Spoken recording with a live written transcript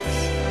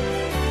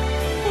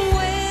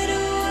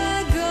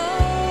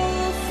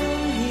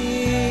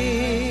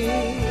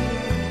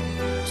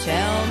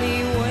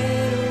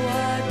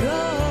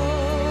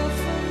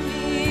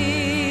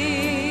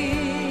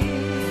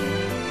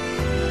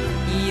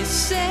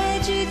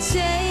would you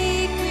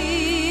take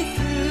me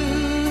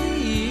through the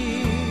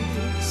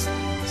years?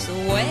 So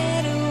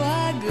where do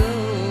I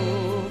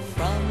go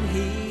from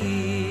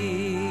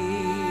here?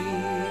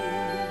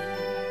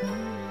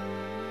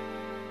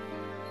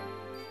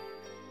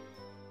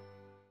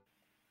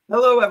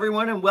 Hello,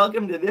 everyone, and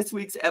welcome to this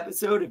week's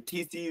episode of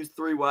TCU's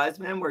Three Wise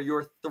Men, where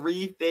your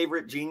three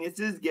favorite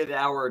geniuses give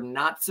our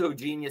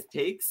not-so-genius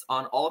takes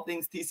on all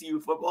things TCU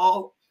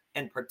football,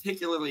 and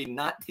particularly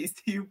not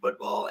TCU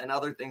football and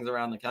other things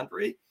around the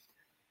country.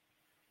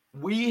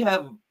 We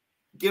have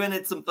given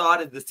it some thought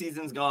as the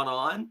season's gone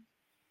on.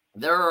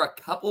 There are a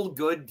couple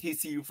good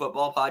TCU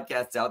football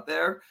podcasts out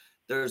there.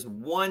 There's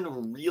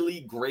one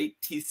really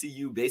great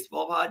TCU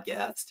baseball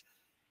podcast.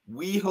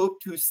 We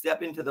hope to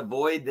step into the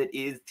void that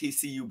is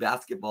TCU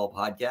basketball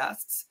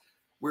podcasts.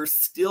 We're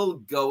still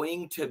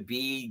going to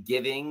be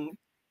giving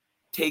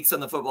takes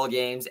on the football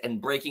games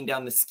and breaking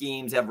down the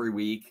schemes every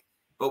week,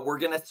 but we're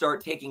going to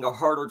start taking a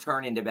harder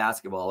turn into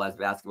basketball as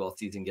basketball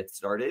season gets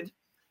started.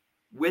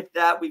 With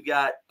that, we've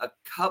got a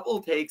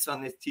couple takes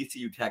on this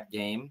TCU Tech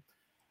game.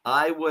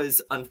 I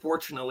was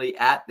unfortunately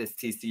at this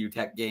TCU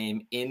Tech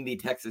game in the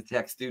Texas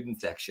Tech student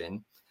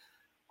section.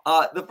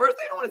 The first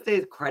thing I want to say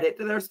is credit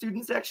to their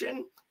student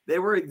section. They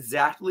were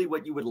exactly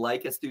what you would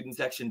like a student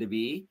section to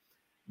be.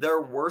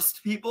 Their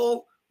worst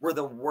people were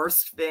the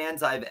worst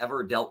fans I've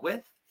ever dealt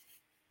with.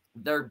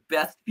 Their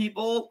best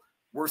people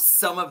were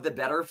some of the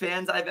better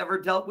fans I've ever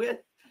dealt with.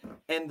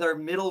 And their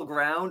middle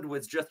ground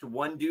was just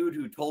one dude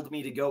who told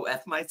me to go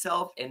F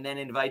myself and then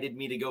invited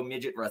me to go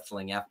midget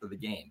wrestling after the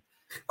game.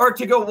 Or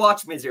to go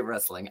watch midget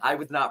wrestling. I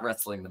was not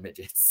wrestling the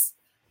midgets.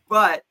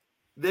 But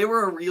they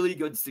were a really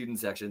good student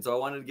section, so I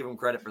wanted to give them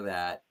credit for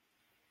that.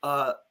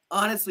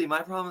 Honestly,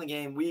 my problem in the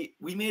game,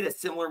 we made a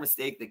similar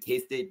mistake that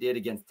K-State did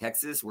against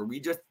Texas, where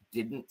we just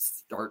didn't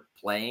start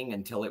playing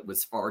until it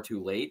was far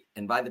too late.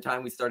 And by the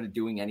time we started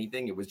doing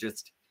anything, it was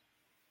just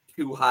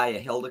too high a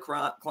hill to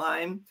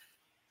climb.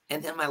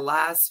 And then my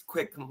last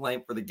quick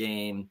complaint for the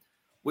game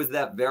was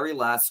that very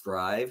last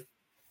drive.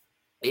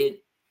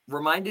 It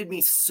reminded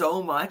me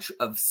so much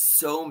of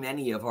so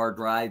many of our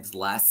drives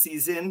last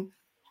season,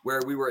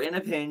 where we were in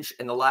a pinch,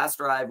 and the last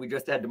drive, we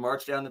just had to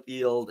march down the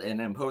field and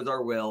impose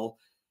our will.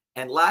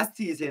 And last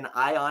season,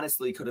 I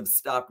honestly could have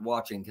stopped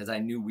watching because I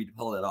knew we'd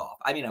pull it off.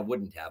 I mean, I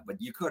wouldn't have,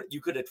 but you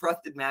could have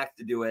trusted Max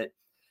to do it.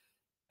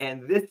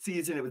 And this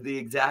season, it was the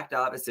exact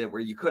opposite, where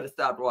you could have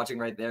stopped watching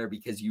right there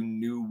because you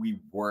knew we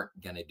weren't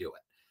going to do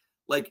it.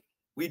 Like,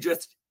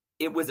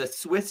 it was a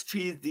Swiss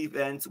cheese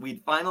defense.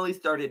 We'd finally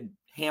started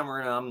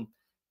hammering them.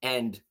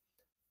 And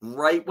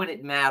right when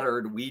it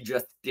mattered, we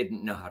just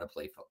didn't know how to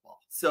play football.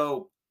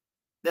 So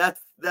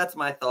that's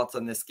my thoughts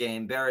on this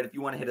game. Barrett, if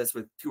you want to hit us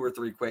with 2 or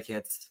 3 quick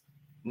hits,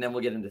 and then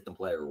we'll get into some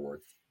player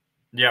awards.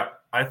 Yeah,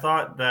 I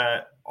thought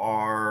that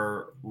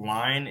our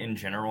line in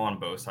general on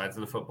both sides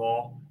of the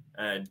football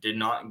did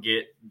not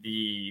get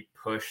the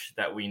push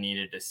that we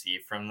needed to see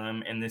from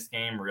them in this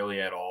game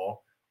really at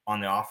all. On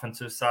the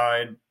offensive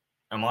side,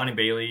 Amani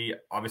Bailey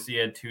obviously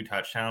had 2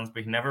 touchdowns,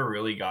 but he never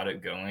really got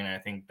it going. I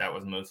think that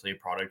was mostly a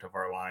product of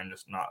our line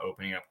just not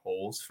opening up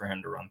holes for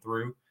him to run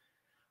through.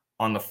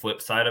 On the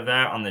flip side of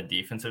that, on the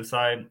defensive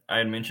side, I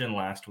had mentioned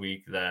last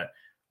week that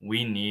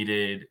we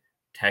needed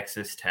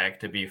Texas Tech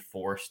to be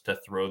forced to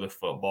throw the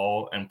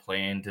football and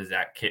play into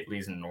Zach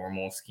Kitley's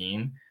normal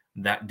scheme.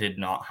 That did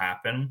not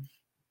happen.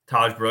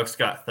 Taj Brooks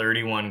got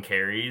 31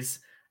 carries,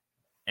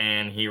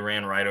 and he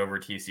ran right over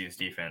TCU's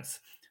defense.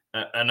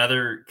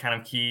 Another kind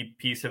of key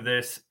piece of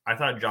this, I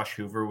thought Josh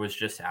Hoover was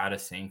just out of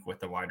sync with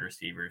the wide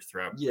receivers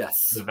throughout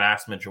the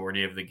vast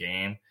majority of the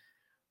game.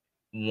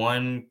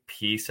 One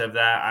piece of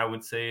that, I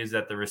would say, is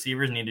that the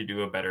receivers need to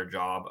do a better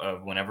job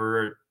of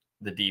whenever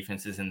the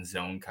defense is in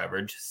zone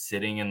coverage,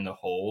 sitting in the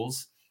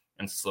holes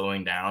and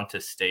slowing down to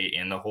stay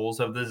in the holes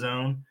of the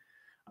zone.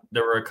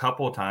 There were a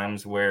couple of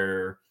times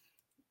where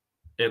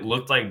it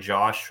looked like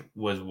Josh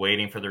was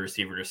waiting for the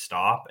receiver to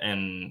stop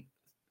and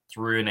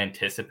through and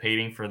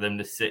anticipating for them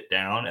to sit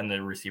down, and the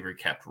receiver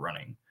kept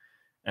running.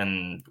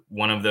 And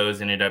one of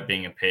those ended up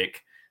being a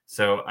pick.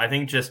 So I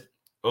think just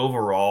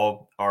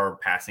overall, our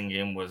passing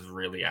game was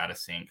really out of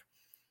sync.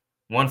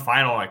 One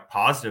final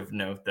positive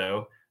note,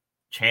 though,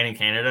 Channing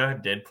Canada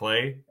did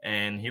play,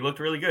 and he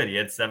looked really good. He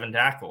had 7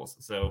 tackles.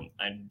 So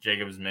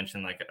Jacob has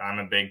mentioned, I'm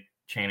a big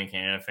Channing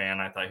Canada fan.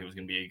 I thought he was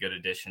going to be a good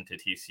addition to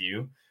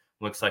TCU.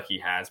 Looks like he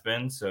has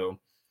been. So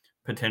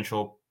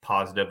potential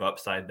positive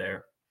upside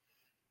there.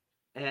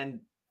 And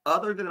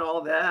other than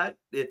all that,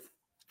 it's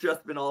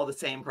just been all the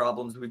same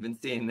problems we've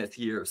been seeing this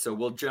year. So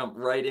we'll jump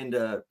right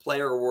into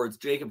player awards.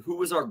 Jacob, who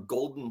was our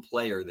golden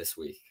player this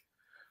week?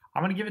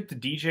 I'm going to give it to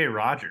DJ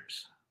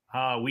Rogers.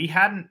 We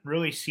hadn't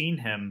really seen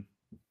him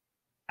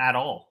at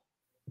all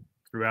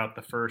throughout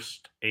the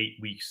first 8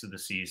 weeks of the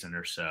season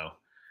or so.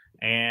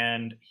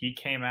 And he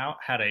came out,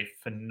 had a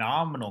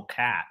phenomenal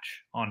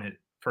catch on it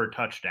for a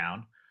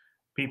touchdown.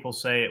 People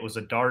say it was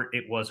a dart.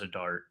 It was a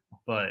dart,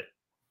 but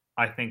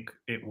I think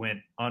it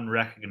went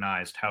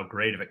unrecognized how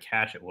great of a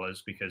catch it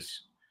was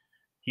because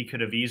he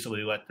could have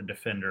easily let the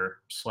defender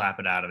slap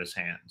it out of his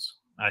hands.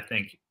 I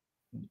think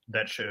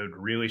that showed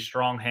really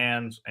strong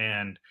hands,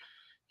 and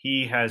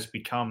he has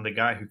become the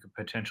guy who could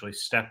potentially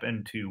step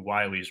into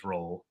Wiley's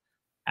role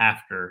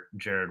after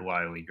Jared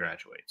Wiley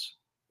graduates.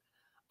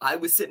 I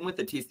was sitting with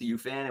a TCU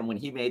fan, and when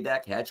he made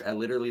that catch, I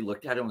literally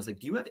looked at him and was like,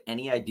 do you have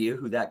any idea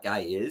who that guy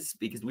is?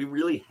 Because we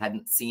really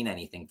hadn't seen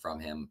anything from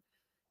him,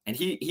 and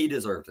he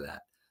deserved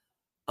that.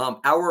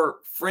 Our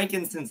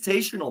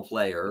Franken-sensational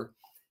player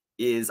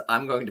is,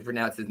 I'm going to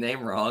pronounce his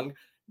name wrong,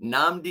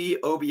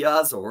 Nnamdi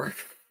Obiazor.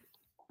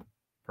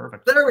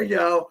 Perfect. There we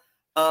go.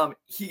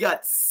 He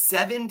got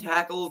 7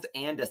 tackles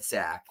and a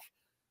sack.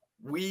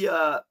 We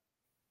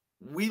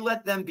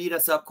let them beat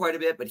us up quite a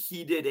bit, but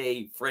he did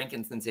a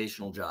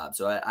Franken-sensational job.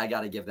 So I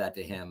got to give that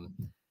to him.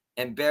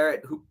 And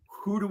Barrett,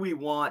 who do we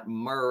want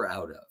Murr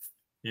out of?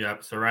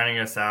 Yep. So rounding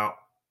us out,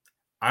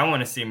 I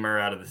want to see Murr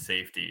out of the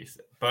safeties.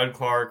 Bud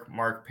Clark,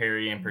 Mark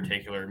Perry in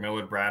particular,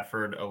 Millard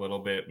Bradford a little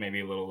bit,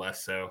 maybe a little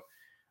less so.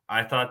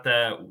 I thought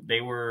that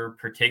they were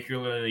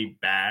particularly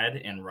bad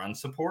in run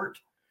support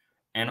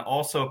and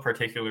also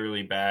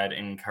particularly bad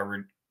in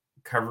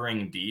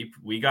covering deep.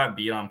 We got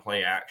beat on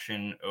play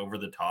action over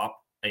the top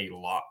a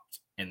lot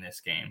in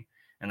this game,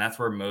 and that's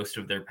where most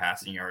of their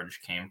passing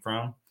yardage came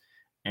from.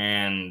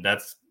 And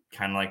that's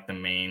kind of like the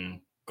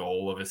main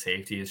goal of a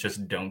safety is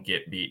just don't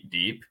get beat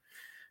deep.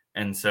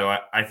 And so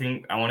I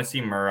think I want to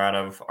see Murr out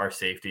of our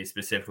safety,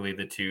 specifically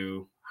the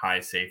 2 high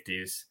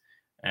safeties.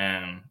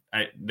 And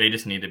they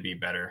just need to be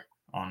better,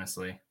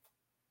 honestly.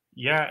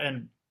 Yeah,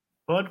 and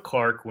Bud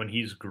Clark, when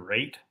he's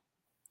great,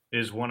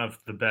 is one of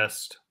the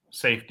best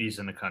safeties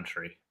in the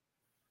country.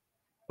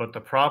 But the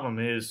problem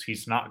is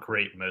he's not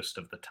great most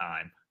of the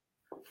time.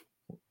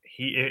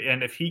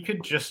 And if he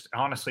could just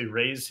honestly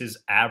raise his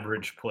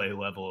average play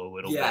level a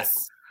little bit,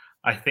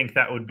 I think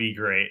that would be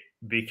great,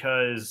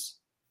 because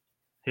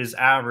his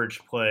average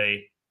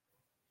play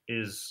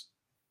is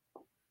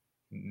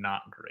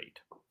not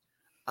great.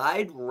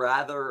 I'd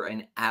rather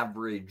an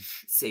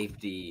average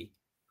safety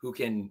who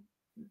can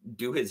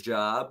do his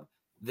job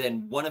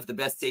than one of the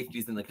best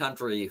safeties in the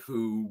country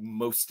who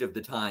most of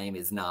the time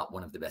is not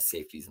one of the best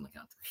safeties in the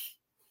country.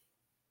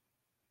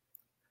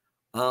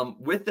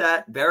 With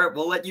that, Barrett,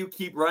 we'll let you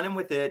keep running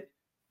with it.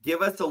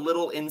 Give us a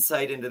little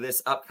insight into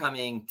this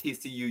upcoming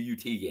TCU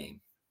UT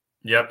game.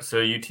 Yep. So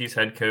UT's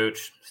head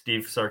coach,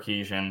 Steve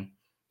Sarkisian,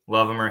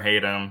 love him or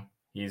hate him,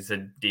 he's a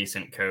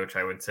decent coach,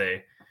 I would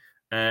say.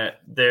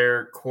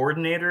 Their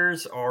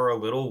coordinators are a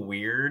little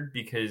weird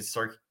because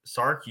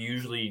Sark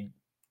usually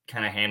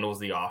kind of handles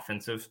the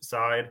offensive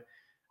side.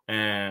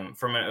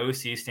 From an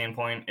OC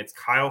standpoint, it's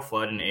Kyle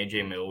Flood and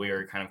AJ Milwee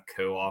are kind of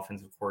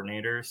co-offensive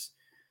coordinators.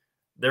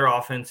 Their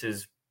offense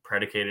is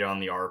predicated on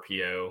the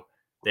RPO.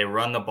 They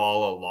run the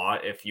ball a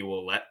lot if you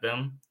will let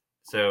them.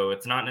 So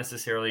it's not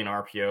necessarily an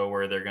RPO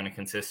where they're going to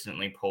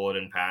consistently pull it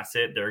and pass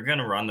it. They're going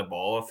to run the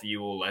ball if you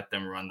will let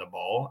them run the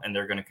ball, and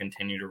they're going to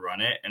continue to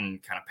run it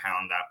and kind of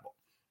pound that ball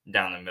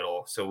down the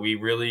middle. So we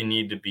really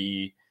need to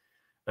be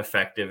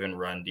effective in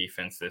run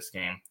defense this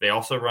game. They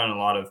also run a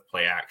lot of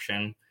play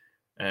action,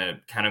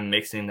 kind of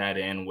mixing that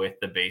in with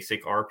the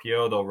basic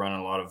RPO. They'll run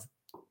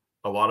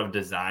a lot of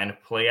designed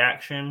play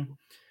action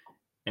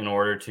in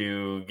order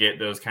to get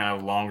those kind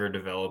of longer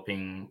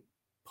developing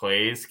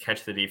plays,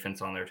 catch the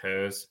defense on their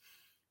toes.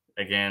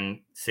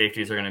 Again,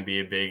 safeties are going to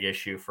be a big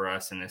issue for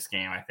us in this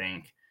game, I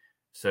think.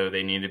 So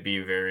they need to be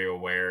very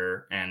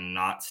aware and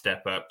not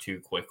step up too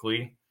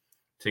quickly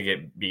to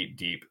get beat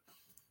deep.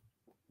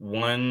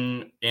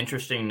 One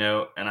interesting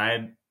note, and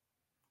I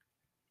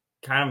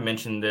kind of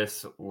mentioned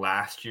this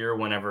last year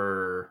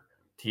whenever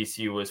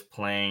TCU was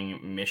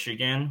playing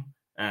Michigan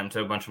to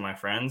a bunch of my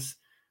friends,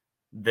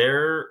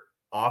 their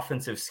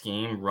offensive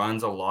scheme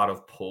runs a lot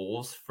of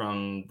pulls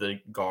from the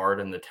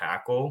guard and the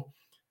tackle,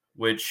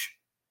 which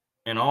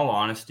in all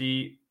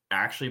honesty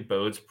actually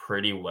bodes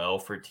pretty well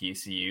for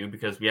TCU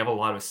because we have a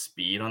lot of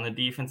speed on the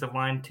defensive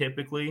line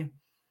typically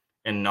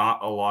and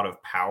not a lot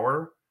of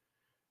power.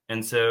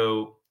 And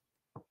so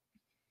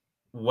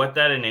what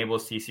that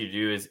enables TCU to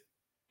do is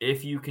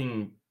if you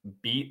can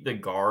beat the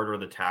guard or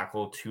the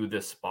tackle to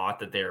the spot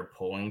that they are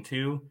pulling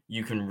to,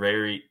 you can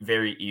very,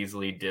 very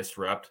easily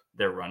disrupt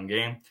their run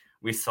game.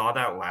 We saw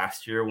that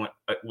last year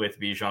with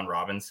Bijan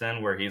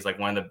Robinson, where he's like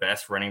one of the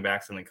best running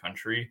backs in the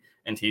country,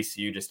 and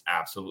TCU just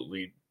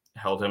absolutely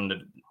held him to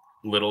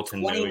little to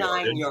no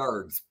 29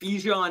 yards.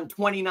 Bijan,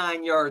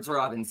 29 yards,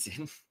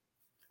 Robinson.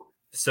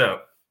 So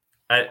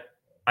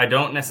I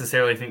don't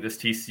necessarily think this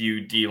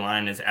TCU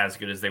D-line is as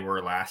good as they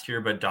were last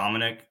year, but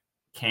Dominic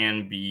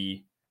can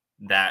be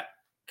that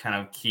kind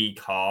of key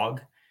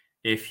cog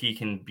if he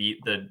can beat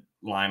the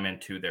linemen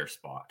to their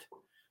spot.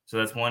 So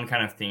that's one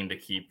kind of thing to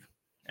keep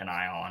an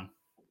eye on.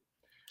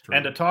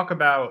 And to talk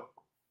about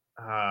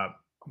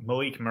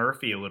Malik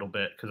Murphy a little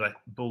bit, because I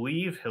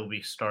believe he'll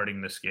be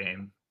starting this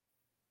game.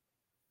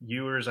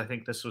 Ewers, I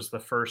think this was the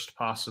first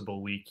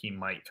possible week he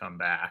might come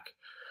back.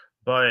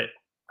 But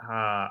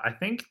I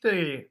think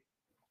the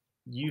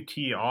UT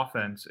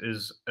offense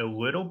is a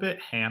little bit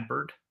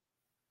hampered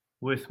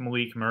with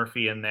Malik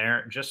Murphy in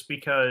there just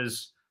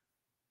because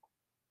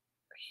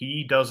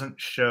he doesn't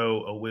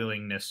show a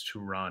willingness to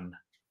run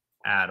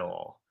at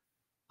all.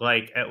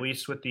 Like, at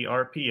least with the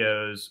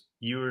RPOs,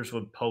 Ewers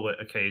would pull it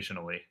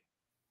occasionally.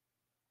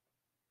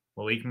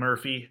 Malik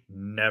Murphy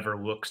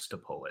never looks to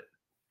pull it.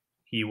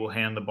 He will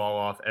hand the ball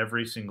off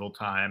every single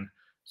time.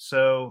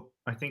 So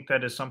I think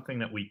that is something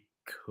that we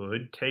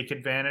could take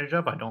advantage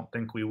of. I don't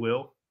think we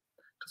will,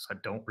 because I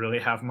don't really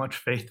have much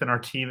faith in our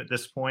team at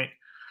this point.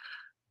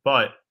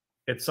 But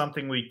it's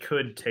something we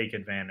could take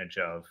advantage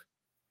of.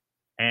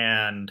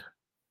 And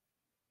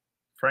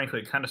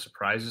frankly, it kind of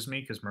surprises me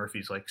because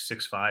Murphy's like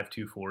 6'5",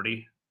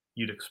 240.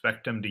 You'd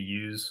expect him to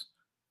use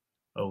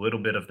a little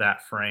bit of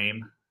that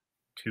frame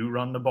to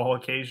run the ball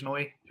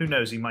occasionally. Who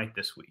knows, he might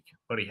this week,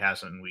 but he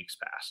hasn't in weeks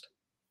past.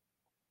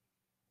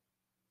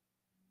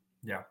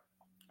 Yeah,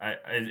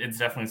 it's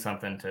definitely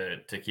something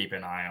to keep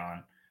an eye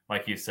on.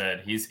 Like you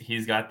said,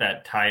 he's got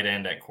that tight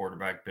end at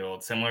quarterback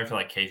build, similar to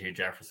like KJ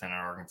Jefferson at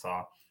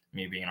Arkansas.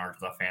 Me being an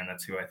Arkansas fan,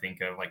 that's who I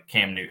think of, like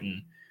Cam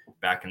Newton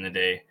back in the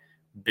day.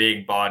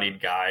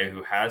 Big-bodied guy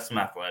who has some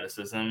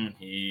athleticism.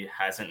 He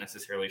hasn't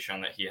necessarily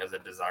shown that he has a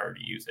desire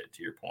to use it,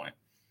 to your point.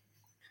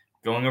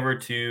 Going over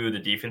to the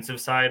defensive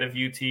side of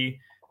UT,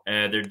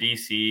 their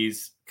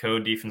DCs,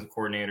 co-defensive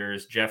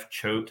coordinators, Jeff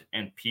Choate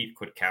and Pete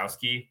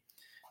Kwiatkowski,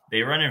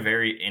 they run a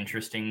very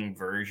interesting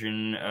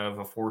version of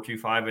a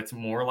 4-2-5. It's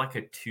more like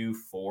a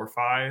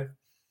 2-4-5.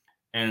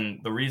 And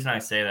the reason I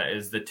say that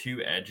is the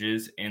two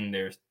edges in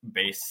their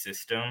base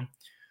system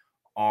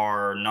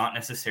are not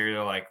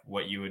necessarily like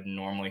what you would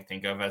normally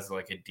think of as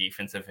like a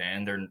defensive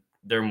end.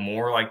 They're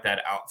more like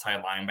that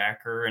outside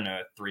linebacker in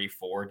a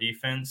 3-4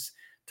 defense,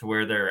 to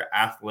where they're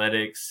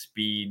athletic,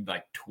 speed,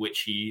 like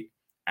twitchy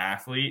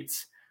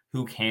athletes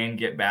who can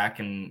get back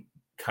in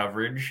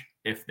coverage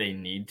if they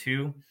need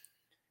to.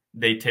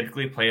 They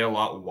typically play a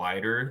lot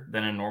wider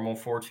than a normal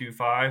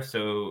 4-2-5.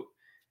 So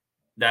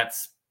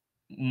that's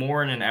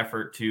more in an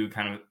effort to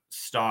kind of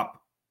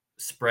stop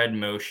spread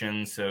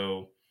motion.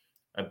 So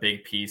a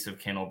big piece of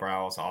Kendall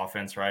Browell's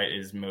offense, right,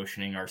 is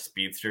motioning our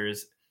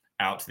speedsters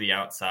out to the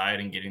outside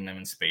and getting them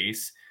in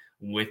space.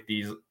 With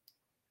these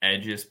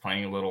edges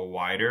playing a little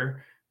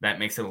wider, that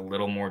makes it a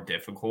little more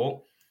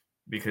difficult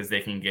because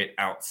they can get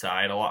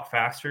outside a lot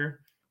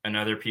faster.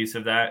 Another piece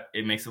of that,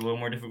 it makes it a little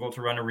more difficult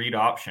to run a read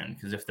option,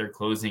 because if they're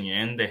closing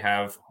in,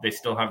 they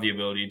still have the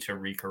ability to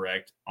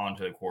recorrect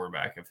onto the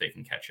quarterback if they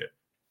can catch it.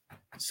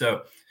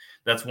 So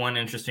that's one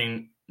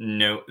interesting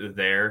note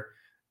there.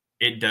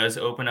 It does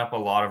open up a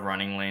lot of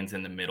running lanes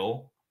in the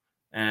middle.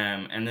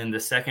 And then the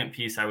second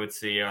piece I would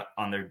say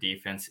on their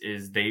defense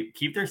is they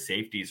keep their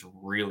safeties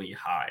really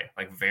high,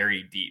 like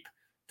very deep,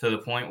 to the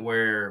point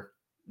where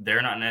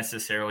they're not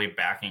necessarily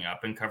backing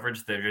up in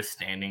coverage. They're just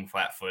standing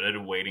flat-footed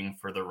waiting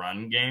for the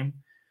run game.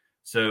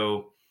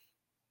 So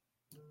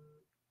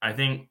I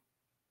think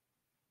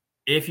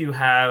if you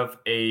have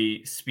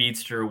a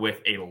speedster with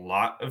a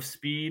lot of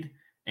speed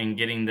and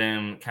getting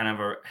them kind of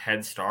a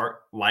head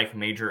start, like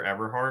Major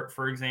Everhart,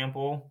 for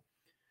example,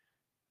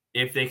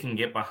 if they can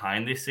get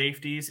behind the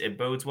safeties, it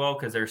bodes well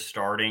because they're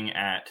starting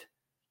at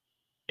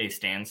a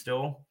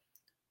standstill.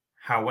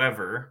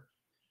 However,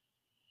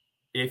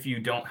 if you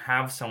don't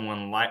have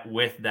someone like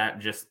with that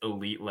just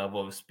elite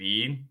level of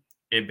speed,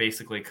 it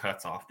basically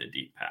cuts off the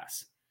deep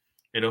pass.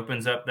 It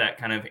opens up that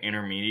kind of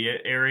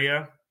intermediate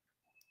area,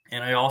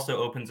 and it also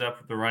opens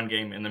up the run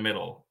game in the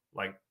middle,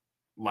 like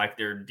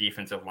their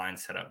defensive line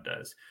setup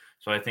does.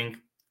 So I think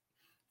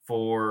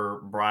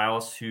for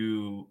Briles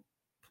to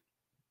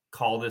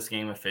call this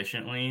game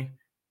efficiently,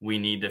 we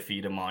need to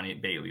feed Imani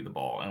Bailey the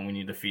ball, and we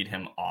need to feed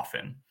him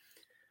often.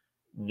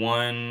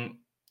 One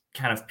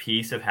kind of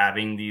piece of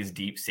having these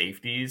deep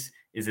safeties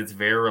is it's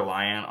very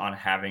reliant on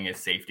having a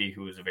safety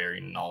who is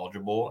very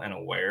knowledgeable and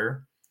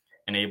aware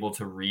and able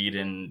to read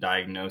and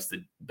diagnose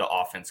the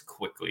offense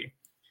quickly.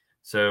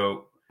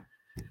 So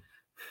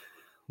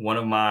one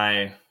of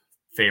my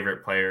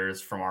favorite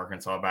players from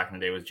Arkansas back in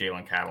the day was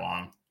Jalen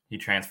Catalon. He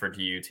transferred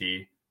to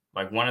UT.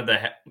 Like, one of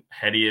the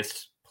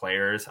headiest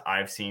players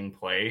I've seen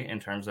play in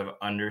terms of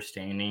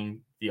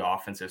understanding the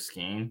offensive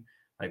scheme.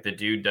 Like, the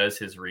dude does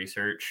his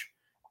research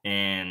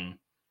in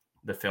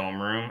the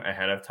film room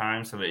ahead of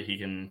time so that he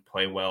can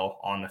play well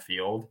on the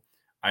field.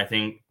 I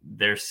think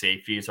their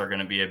safeties are going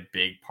to be a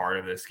big part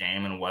of this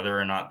game, and whether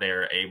or not they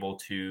are able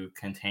to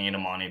contain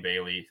Imani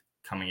Bailey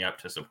coming up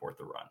to support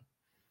the run.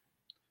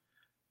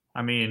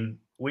 I mean,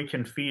 we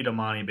can feed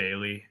Imani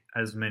Bailey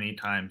as many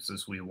times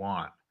as we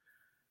want,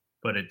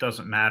 but it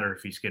doesn't matter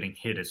if he's getting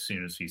hit as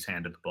soon as he's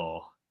handed the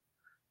ball.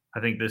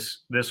 I think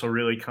this will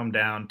really come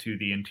down to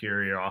the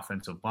interior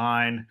offensive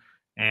line.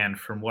 And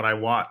from what I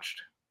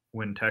watched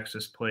when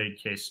Texas played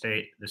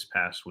K-State this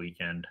past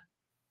weekend,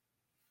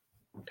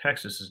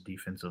 Texas's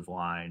defensive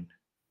line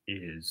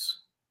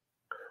is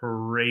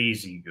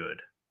crazy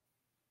good.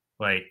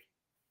 Like,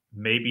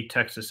 maybe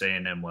Texas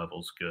A&M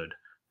level's good.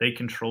 They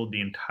controlled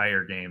the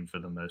entire game for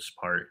the most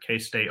part.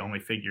 K-State only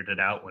figured it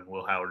out when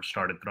Will Howard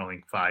started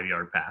throwing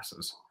 5-yard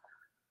passes.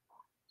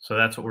 So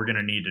that's what we're going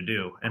to need to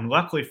do. And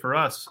luckily for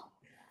us,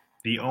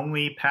 the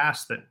only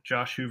pass that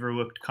Josh Hoover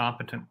looked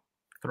competent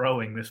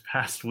throwing this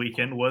past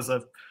weekend was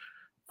a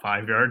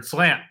 5-yard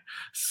slant.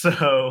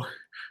 So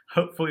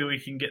hopefully we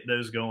can get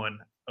those going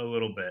a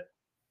little bit.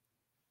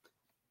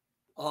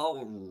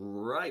 All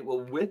right.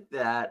 Well, with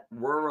that,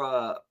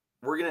 we're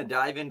gonna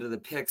dive into the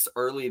picks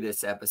early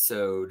this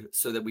episode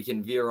so that we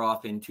can veer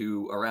off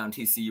into around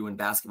TCU and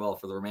basketball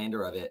for the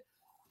remainder of it.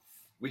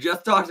 We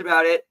just talked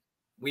about it.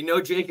 We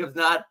know Jacob's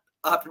not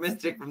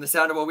optimistic from the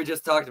sound of what we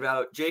just talked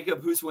about.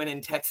 Jacob, who's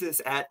winning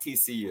Texas at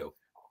TCU?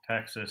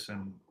 Texas,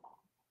 and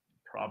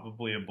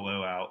probably a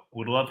blowout.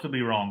 Would love to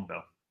be wrong,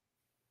 though.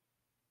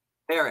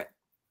 Barrett.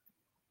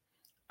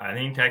 I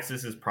think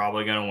Texas is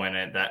probably going to win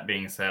it. That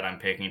being said, I'm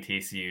picking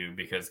TCU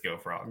because go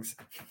Frogs.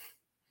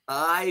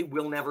 I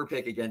will never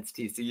pick against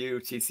TCU.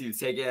 TCU's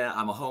taking it.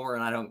 I'm a homer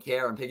and I don't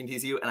care. I'm picking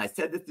TCU. And I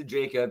said this to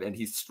Jacob and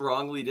he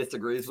strongly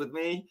disagrees with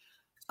me.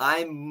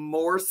 I'm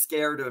more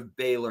scared of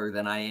Baylor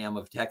than I am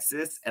of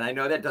Texas. And I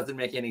know that doesn't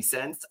make any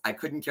sense. I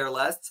couldn't care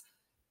less.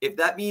 If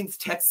that means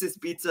Texas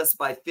beats us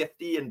by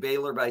 50 and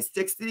Baylor by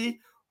 60,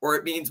 or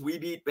it means we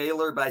beat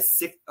Baylor by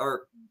 6,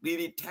 or we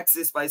beat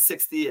Texas by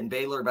 60 and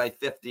Baylor by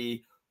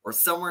 50, or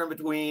somewhere in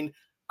between,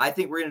 I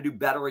think we're going to do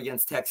better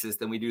against Texas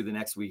than we do the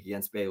next week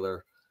against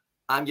Baylor.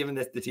 I'm giving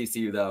this to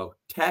TCU, though.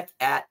 Tech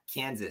at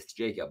Kansas.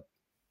 Jacob.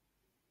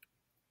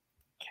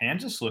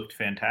 Kansas looked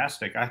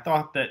fantastic. I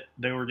thought that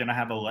they were going to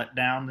have a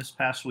letdown this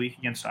past week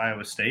against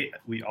Iowa State.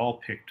 We all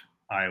picked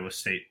Iowa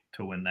State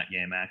to win that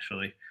game,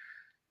 actually.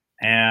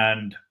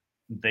 And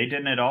they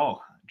didn't at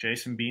all.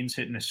 Jason Bean's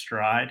hitting his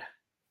stride.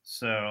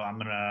 So I'm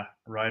going to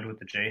ride with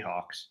the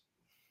Jayhawks.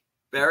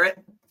 Barrett?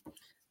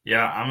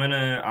 Yeah, I'm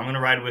gonna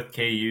ride with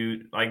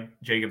KU. Like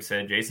Jacob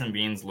said, Jason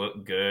Beans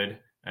looked good.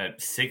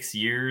 6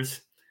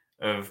 years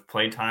of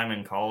playtime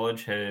in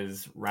college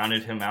has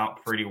rounded him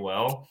out pretty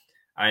well.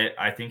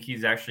 I think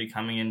he's actually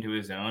coming into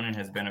his own and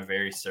has been a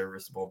very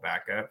serviceable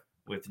backup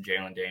with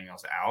Jalen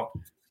Daniels out.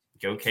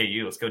 Go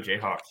KU. Let's go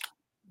Jayhawks.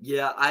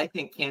 Yeah, I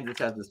think Kansas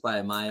has this by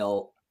a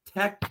mile.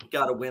 Tech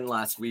got a win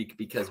last week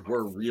because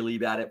we're really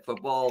bad at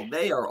football.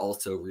 They are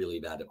also really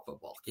bad at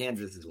football.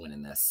 Kansas is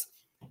winning this.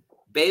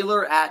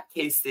 Baylor at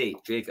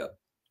K-State. Jacob.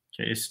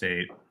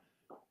 K-State.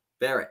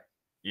 Barrett.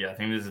 Yeah, I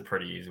think this is a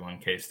pretty easy one.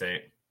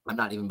 K-State. I'm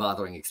not even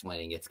bothering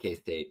explaining. It's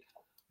K-State.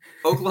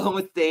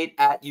 Oklahoma State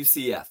at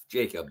UCF.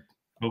 Jacob.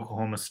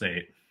 Oklahoma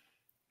State.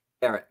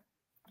 Barrett.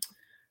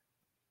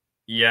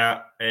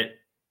 Yeah,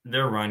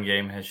 their run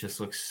game has just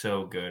looked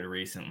so good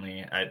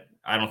recently.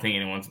 I don't think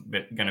anyone's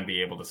going to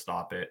be able to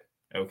stop it.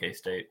 OK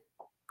State.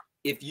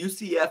 If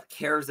UCF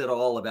cares at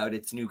all about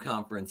its new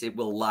conference, it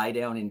will lie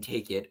down and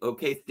take it.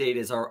 OK State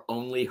is our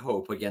only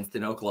hope against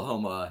an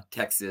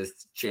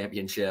Oklahoma-Texas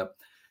championship.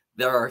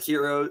 There are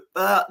heroes,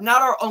 not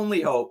our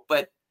only hope,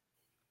 but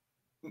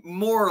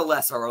more or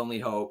less our only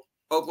hope.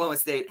 Oklahoma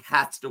State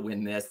has to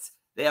win this.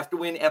 They have to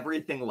win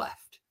everything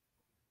left.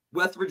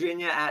 West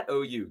Virginia at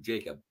OU.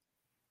 Jacob.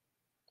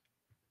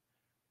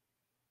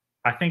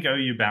 I think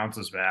OU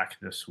bounces back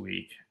this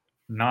week.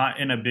 Not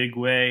in a big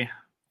way,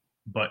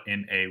 but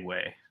in a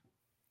way.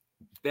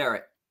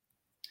 Barrett.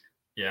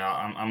 Yeah,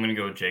 I'm going to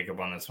go with Jacob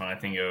on this one. I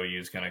think OU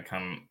is going to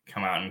come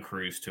out and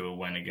cruise to a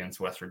win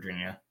against West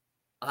Virginia.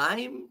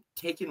 I'm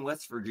taking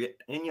West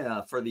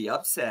Virginia for the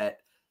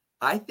upset.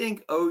 I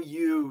think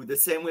OU, the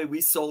same way we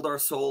sold our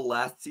soul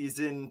last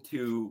season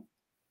to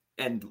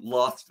and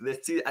lost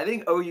this season, I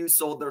think OU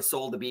sold their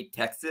soul to beat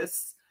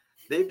Texas.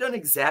 They've done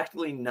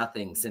exactly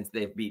nothing since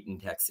they've beaten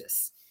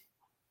Texas.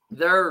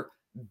 Their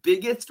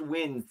biggest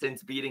win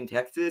since beating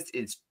Texas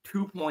is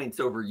 2 points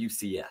over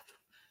UCF.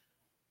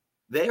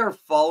 They are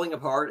falling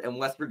apart, and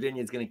West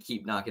Virginia is going to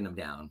keep knocking them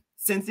down.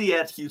 Cincy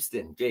at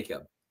Houston.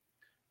 Jacob.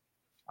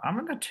 I'm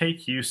going to take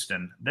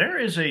Houston. There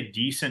is a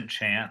decent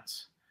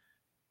chance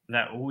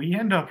that we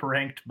end up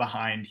ranked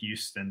behind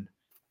Houston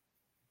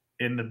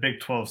in the Big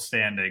 12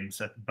 standings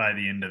by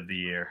the end of the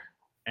year.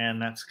 And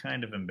that's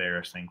kind of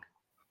embarrassing.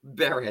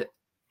 Barrett.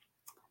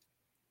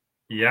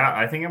 Yeah,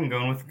 I think I'm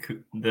going with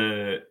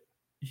the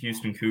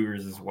Houston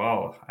Cougars as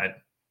well. I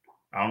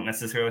don't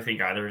necessarily think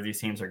either of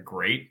these teams are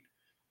great.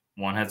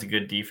 One has a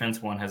good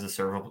defense. One has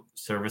a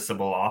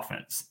serviceable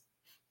offense.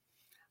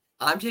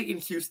 I'm taking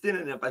Houston,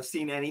 and if I've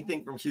seen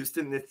anything from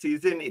Houston this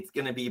season, it's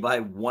going to be by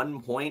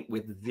 1 point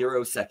with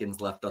 0 seconds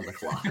left on the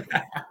clock.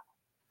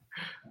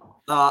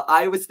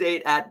 Iowa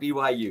State at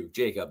BYU.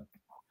 Jacob.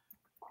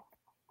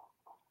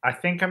 I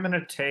think I'm going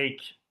to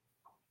take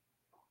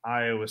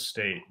Iowa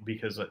State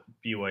because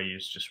BYU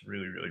is just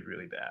really, really,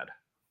 really bad.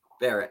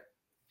 Barrett.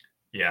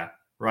 Yeah,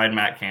 ride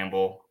Matt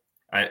Campbell.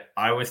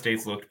 Iowa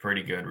State's looked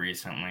pretty good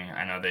recently.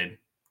 I know they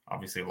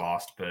obviously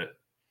lost, but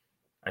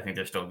I think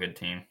they're still a good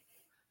team.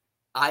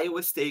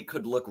 Iowa State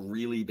could look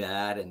really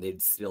bad and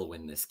they'd still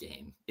win this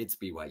game. It's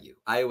BYU.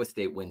 Iowa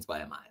State wins by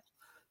a mile.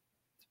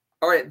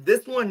 All right,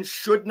 this one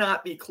should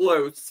not be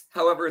close.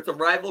 However, it's a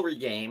rivalry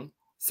game,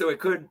 so it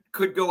could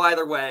go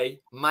either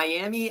way.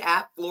 Miami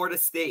at Florida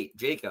State.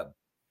 Jacob.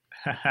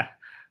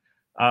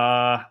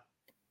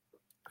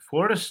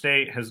 Florida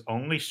State has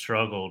only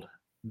struggled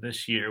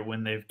this year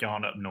when they've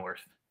gone up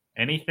north.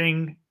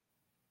 Anything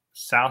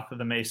south of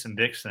the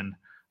Mason-Dixon,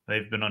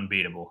 they've been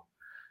unbeatable.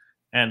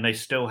 And they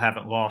still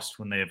haven't lost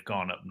when they have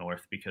gone up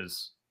north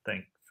because,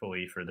 thank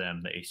thankfully for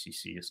them, the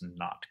ACC is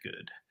not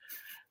good.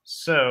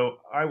 So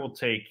I will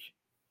take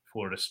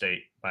Florida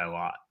State by a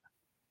lot.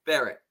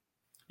 Barrett.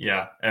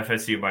 Yeah,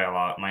 FSU by a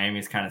lot.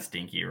 Miami's kind of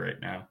stinky right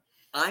now.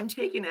 I'm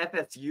taking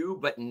FSU,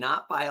 but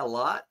not by a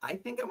lot. I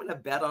think I'm going to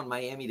bet on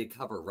Miami to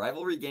cover.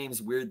 Rivalry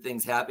games, weird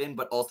things happen,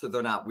 but also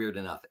they're not weird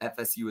enough.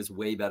 FSU is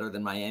way better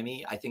than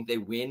Miami. I think they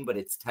win, but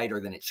it's tighter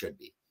than it should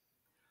be.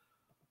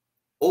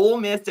 Ole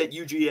Miss at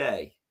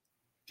UGA.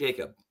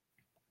 Jacob.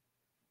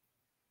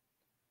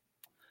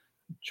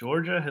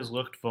 Georgia has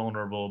looked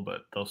vulnerable,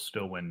 but they'll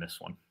still win this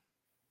one.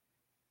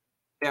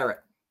 Barrett.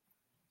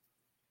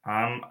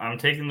 I'm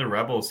taking the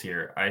Rebels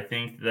here. I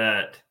think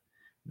that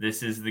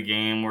this is the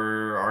game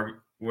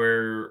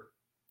where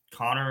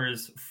Connor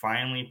is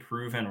finally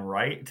proven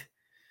right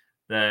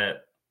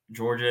that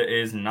Georgia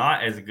is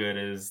not as good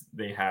as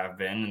they have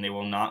been, and they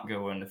will not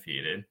go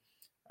undefeated.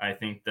 I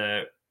think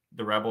that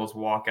the Rebels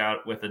walk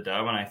out with a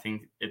dub, and I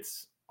think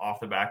it's off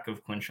the back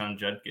of Quinshon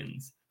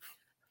Judkins.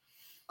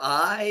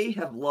 I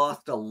have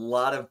lost a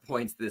lot of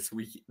points this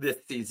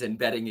season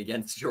betting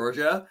against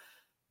Georgia,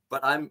 but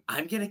I'm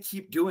going to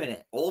keep doing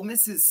it. Ole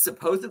Miss is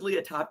supposedly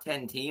a top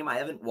 10 team. I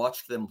haven't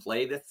watched them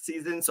play this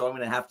season, so I'm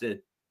going to have to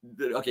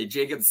 – okay,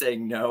 Jacob's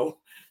saying no.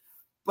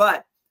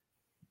 But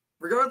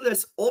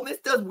regardless, Ole Miss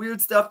does weird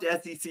stuff to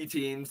SEC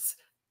teams.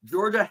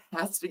 Georgia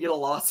has to get a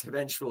loss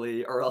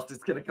eventually, or else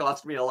it's going to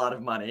cost me a lot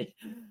of money.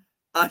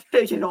 I'm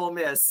taking Ole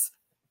Miss.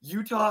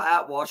 Utah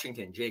at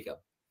Washington. Jacob.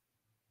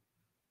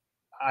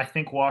 I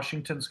think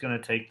Washington's going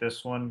to take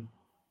this one.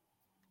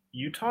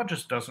 Utah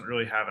just doesn't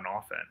really have an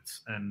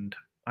offense, and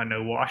I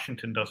know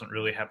Washington doesn't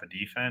really have a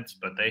defense,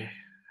 but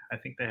I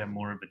think they have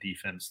more of a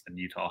defense than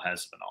Utah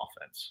has of an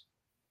offense.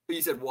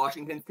 You said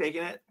Washington's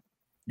taking it?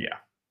 Yeah.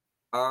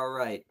 All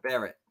right,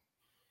 Barrett.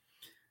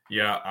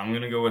 Yeah, I'm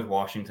going to go with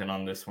Washington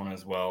on this one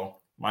as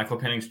well. Michael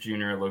Penix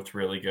Jr. looked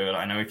really good.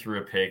 I know he threw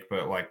a pick,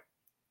 but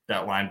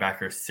that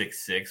linebacker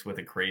 6'6" with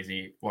a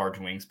crazy large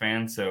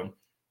wingspan, so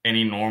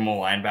any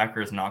normal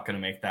linebacker is not going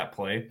to make that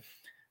play.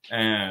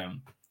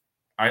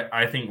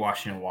 I think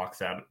Washington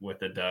walks out with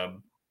a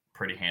dub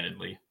pretty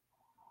handedly.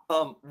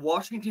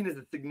 Washington is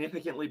a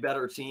significantly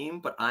better team,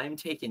 but I'm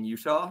taking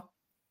Utah.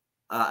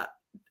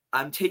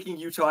 I'm taking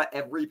Utah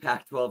every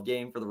Pac-12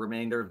 game for the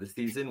remainder of the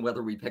season,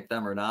 whether we pick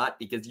them or not,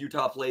 because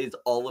Utah plays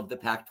all of the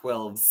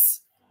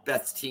Pac-12's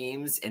best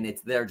teams, and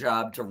it's their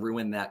job to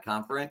ruin that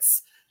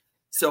conference.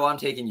 So I'm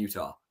taking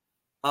Utah.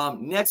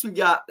 Next we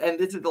got, and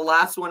this is the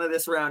last one of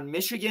this round,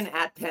 Michigan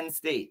at Penn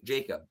State.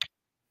 Jacob.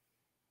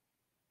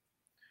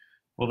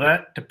 Well,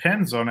 that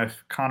depends on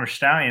if Connor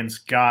Stallions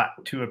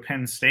got to a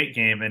Penn State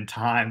game in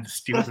time to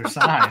steal their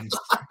signs.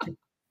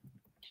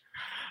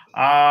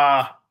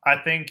 I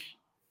think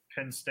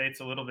Penn State's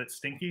a little bit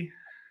stinky.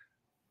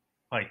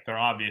 They're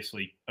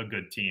obviously a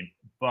good team,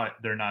 but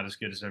they're not as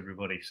good as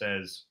everybody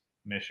says.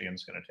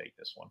 Michigan's going to take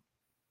this one.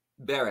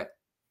 Barrett.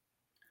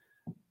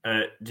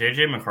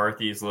 JJ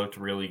McCarthy's looked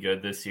really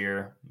good this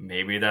year.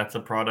 Maybe that's a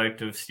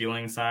product of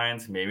stealing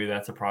signs. Maybe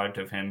that's a product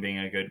of him being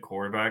a good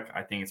quarterback.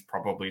 I think it's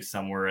probably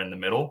somewhere in the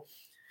middle.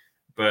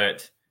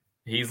 But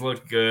he's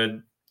looked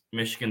good.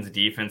 Michigan's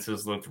defense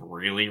has looked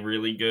really,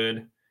 really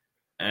good.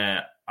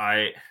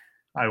 I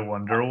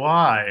wonder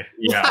why.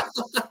 Yeah.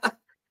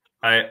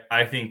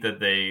 I think that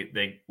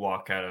they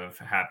walk out of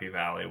Happy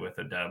Valley with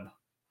a dub.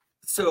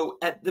 So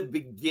at the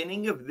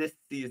beginning of this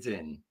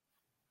season,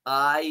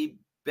 I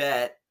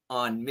bet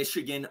on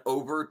Michigan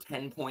over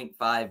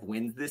 10.5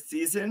 wins this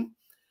season.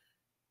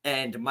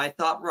 And my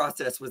thought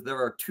process was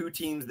there are two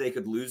teams they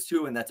could lose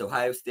to, and that's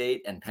Ohio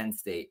State and Penn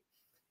State.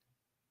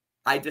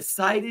 I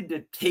decided to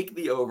take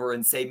the over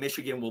and say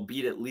Michigan will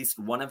beat at least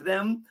one of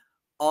them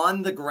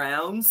on the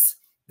grounds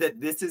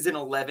that this is an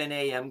 11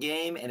 a.m.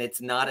 game and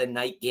it's not a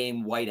night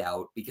game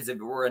whiteout, because if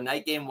it were a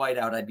night game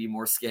whiteout, I'd be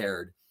more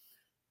scared.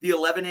 The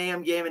 11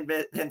 a.m. game in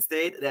Penn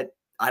State, that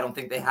I don't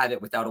think they had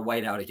it without a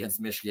whiteout against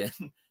Michigan.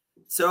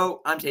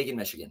 So I'm taking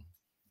Michigan.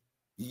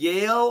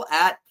 Yale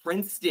at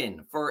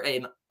Princeton for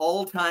an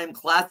all-time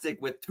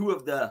classic with two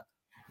of the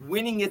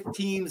winningest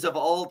teams of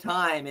all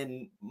time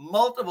and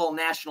multiple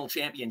national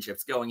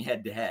championships going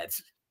head-to-head.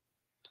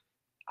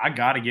 I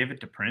got to give it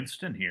to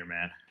Princeton here,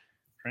 man.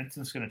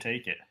 Princeton's going to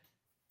take it.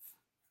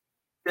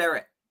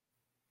 Barrett.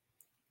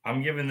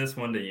 I'm giving this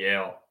one to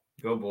Yale.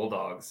 Go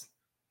Bulldogs.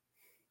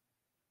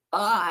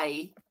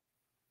 I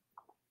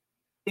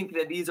think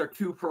that these are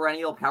two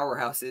perennial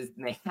powerhouses,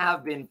 and they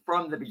have been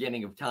from the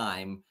beginning of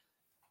time.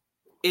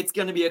 It's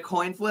going to be a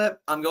coin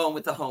flip. I'm going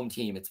with the home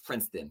team. It's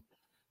Princeton.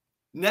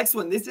 Next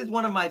one. This is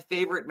one of my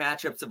favorite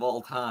matchups of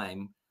all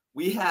time.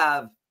 We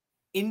have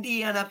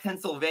Indiana,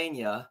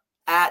 Pennsylvania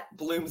at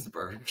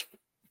Bloomsburg.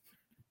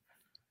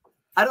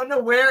 I don't know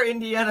where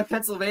Indiana,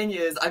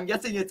 Pennsylvania is. I'm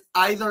guessing it's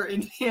either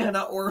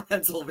Indiana or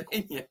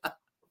Pennsylvania.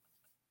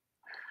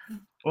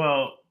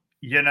 Well,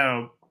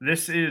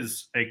 this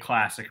is a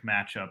classic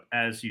matchup,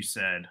 as you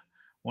said,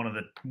 one of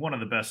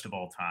the best of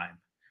all time.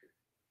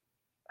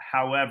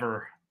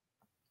 However,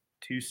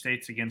 two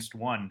states against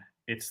one,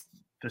 it's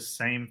the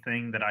same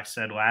thing that I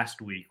said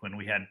last week when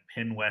we had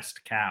Penn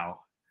West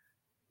Cal.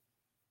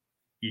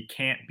 you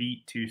can't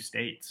beat two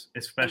states,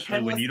 And especially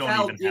Penn when West you don't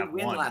Cal even did have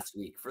win one. last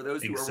week, for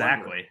those who are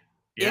Exactly. wondering.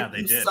 Yeah, if they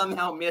you did.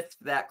 somehow missed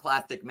that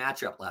classic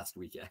matchup last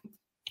weekend.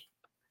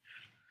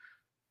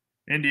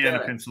 Indiana,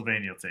 Barrett.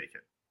 Pennsylvania will take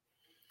it.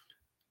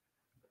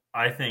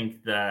 I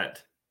think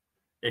that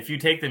if you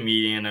take the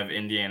median of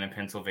Indiana,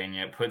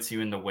 Pennsylvania, it puts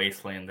you in the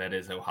wasteland that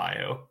is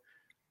Ohio.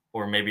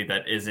 Or maybe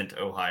that isn't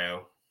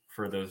Ohio,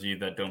 for those of you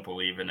that don't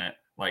believe in it,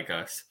 like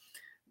us.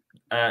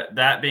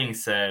 That being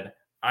said,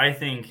 I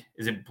think,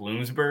 is it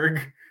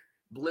Bloomsburg?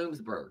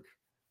 Bloomsburg.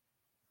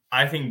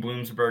 I think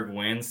Bloomsburg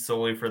wins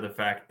solely for the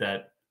fact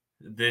that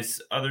this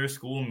other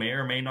school may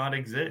or may not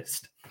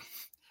exist.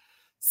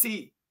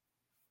 See,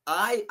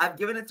 I've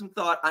given it some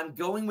thought. I'm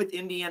going with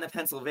Indiana,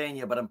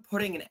 Pennsylvania, but I'm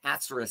putting an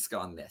asterisk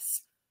on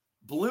this.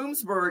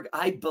 Bloomsburg,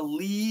 I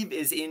believe,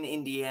 is in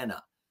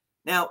Indiana.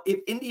 Now, if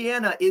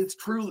Indiana,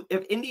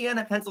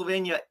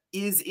 Pennsylvania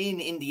is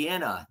in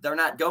Indiana, they're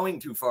not going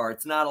too far.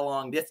 It's not a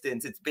long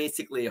distance. It's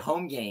basically a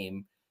home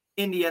game.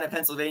 Indiana,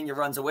 Pennsylvania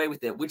runs away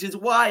with it, which is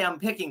why I'm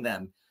picking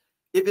them.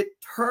 If it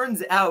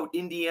turns out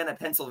Indiana,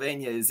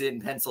 Pennsylvania is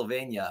in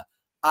Pennsylvania,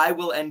 I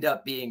will end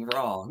up being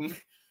wrong.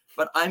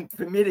 But I'm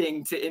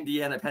committing to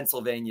Indiana,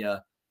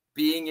 Pennsylvania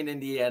being in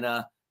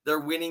Indiana.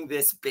 They're winning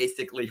this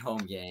basically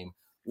home game.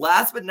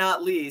 Last but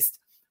not least,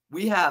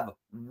 we have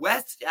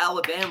West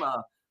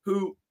Alabama,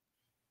 who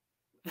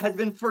has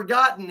been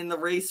forgotten in the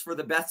race for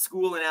the best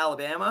school in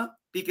Alabama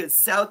because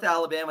South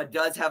Alabama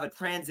does have a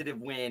transitive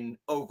win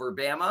over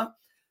Bama.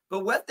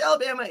 But West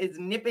Alabama is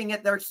nipping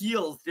at their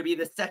heels to be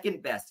the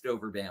second best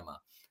over Bama.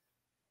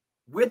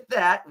 With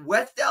that,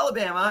 West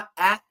Alabama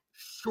at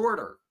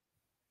Shorter.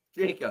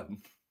 Jacob.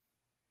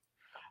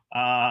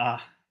 I'm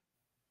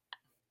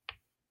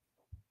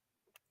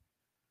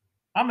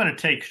going to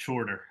take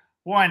Shorter.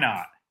 Why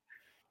not?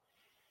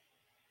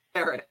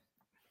 Barrett.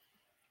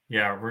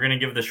 Yeah, we're going to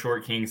give the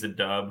Short Kings a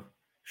dub.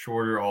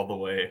 Shorter all the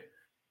way.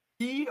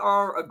 We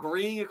are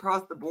agreeing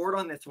across the board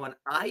on this one.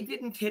 I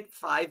didn't hit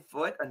 5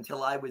 foot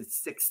until I was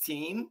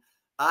 16.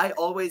 I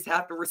always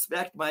have to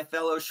respect my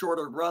fellow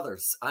Shorter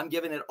brothers. I'm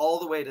giving it all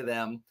the way to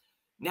them.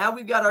 Now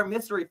we've got our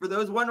mystery. For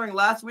those wondering,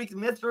 last week's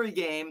mystery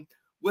game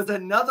was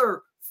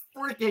another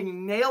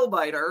freaking nail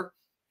biter.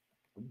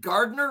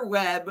 Gardner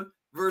Webb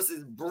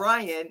versus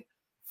Bryant,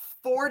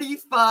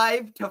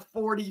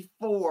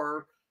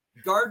 45-44.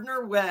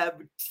 Gardner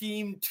Webb,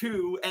 team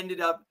 2, ended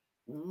up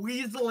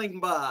weaseling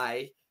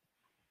by,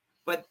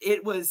 but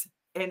it was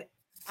an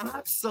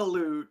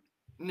absolute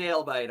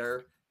nail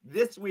biter.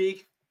 This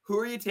week, who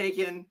are you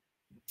taking?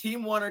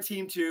 Team 1 or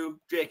team 2?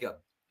 Jacob.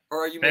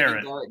 Or are you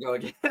Barrett. making Barrett go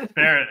again?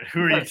 Barrett,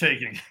 who are you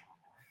taking?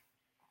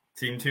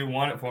 Team 2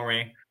 won it for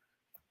me.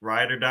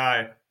 Ride or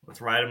die.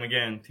 Let's ride them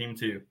again. Team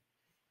 2.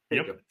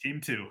 Yep, team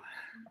 2.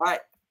 All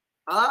right.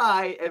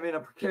 I am in a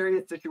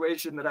precarious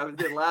situation that I was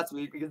in last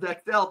week because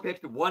XL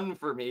picked 1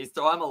 for me,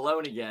 so I'm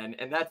alone again,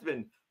 and that's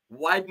been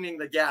widening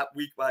the gap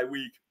week by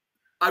week.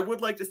 I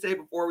would like to say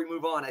before we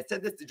move on, I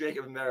said this to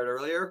Jacob and Barrett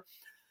earlier,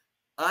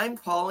 I'm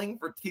calling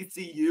for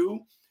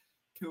TCU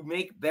to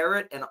make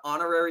Barrett an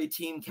honorary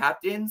team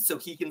captain so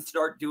he can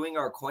start doing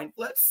our coin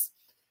flips,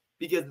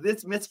 because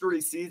this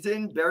mystery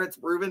season, Barrett's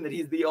proven that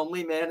he's the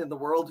only man in the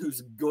world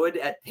who's good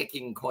at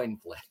picking coin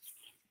flips.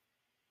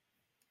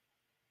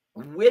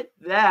 With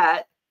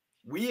that,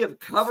 we have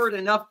covered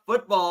enough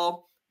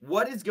football.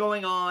 What is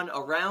going on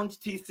around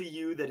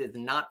TCU that is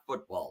not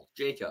football?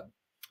 Jacob.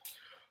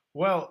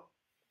 Well,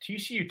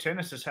 TCU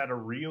tennis has had a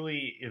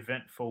really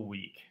eventful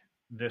week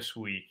this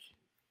week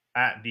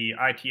at the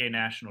ITA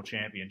National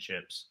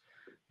Championships.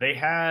 They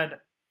had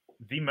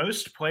the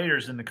most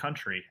players in the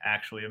country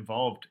actually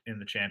involved in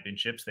the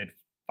championships. They had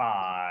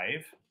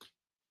 5.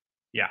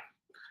 Yeah.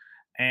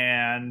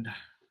 And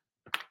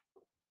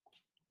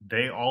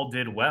they all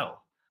did well.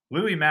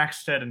 Louis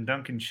Maxted and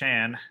Duncan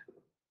Chan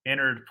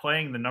entered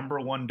playing the number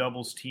 1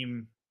 doubles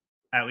team,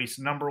 at least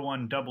number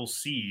 1 doubles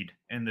seed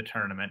in the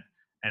tournament,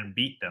 and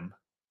beat them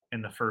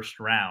in the first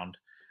round,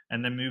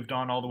 and then moved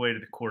on all the way to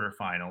the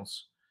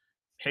quarterfinals.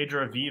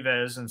 Pedro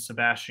Vives and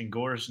Sebastian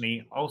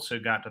Gorsny also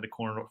got to the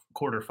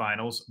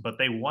quarterfinals, but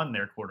they won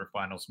their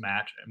quarterfinals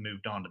match and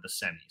moved on to the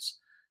semis.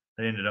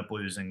 They ended up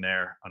losing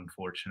there,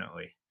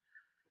 unfortunately.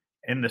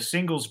 In the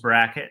singles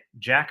bracket,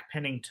 Jack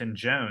Pennington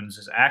Jones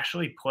is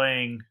actually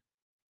playing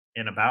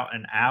in about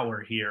an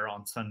hour here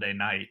on Sunday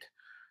night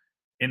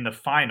in the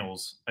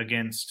finals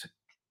against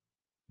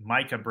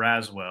Micah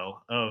Braswell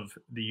of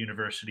the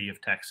University of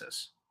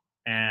Texas.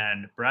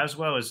 And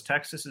Braswell is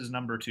Texas's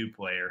number 2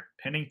 player.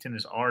 Pennington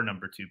is our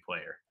number 2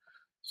 player.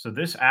 So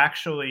this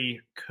actually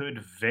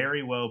could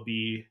very well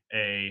be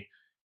a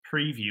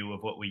preview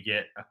of what we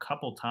get a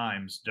couple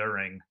times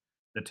during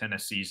the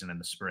tennis season in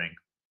the spring.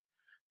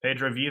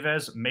 Pedro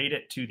Vives made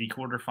it to the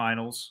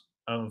quarterfinals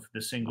of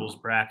the singles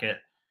bracket,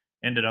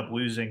 ended up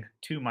losing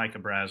to Micah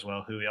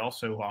Braswell, who he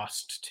also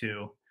lost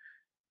to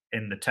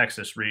in the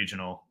Texas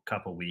Regional a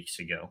couple weeks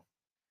ago.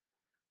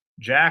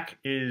 Jack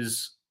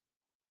is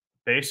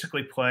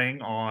basically playing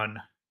on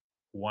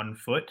 1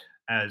 foot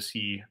as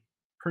he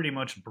pretty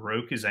much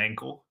broke his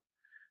ankle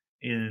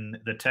in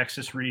the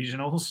Texas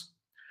Regionals.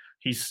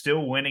 He's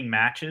still winning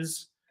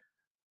matches.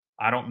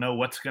 I don't know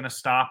what's going to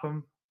stop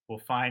him. We'll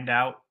find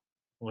out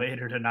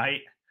later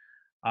tonight,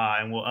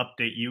 and we'll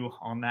update you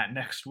on that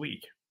next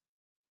week.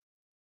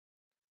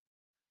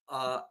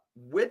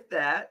 With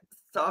that,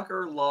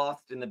 soccer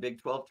lost in the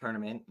Big 12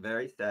 tournament.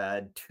 Very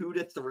sad.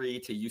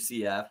 2-3 to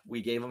UCF.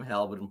 We gave them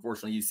hell, but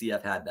unfortunately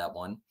UCF had that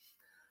one.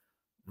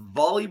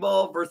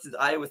 Volleyball versus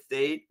Iowa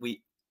State.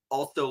 We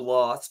also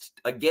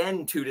lost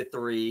again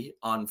 2-3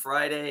 on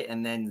Friday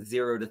and then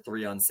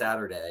 0-3 on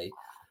Saturday.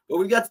 But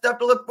we've got stuff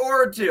to look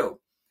forward to.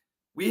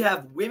 We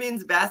have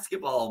women's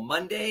basketball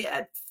Monday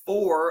at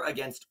 4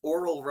 against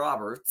Oral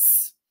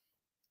Roberts.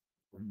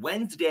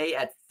 Wednesday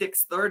at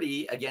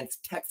 6:30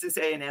 against Texas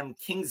A&M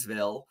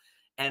Kingsville,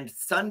 and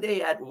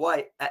Sunday at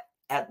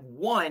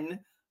 1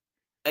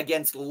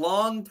 against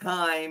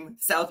longtime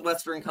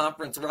Southwestern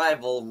Conference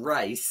rival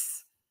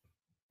Rice.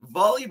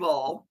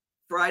 Volleyball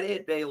Friday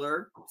at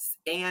Baylor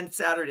and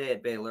Saturday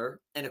at Baylor,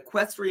 and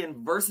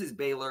equestrian versus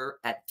Baylor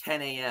at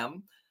 10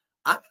 a.m.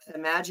 I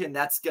imagine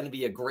that's going to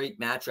be a great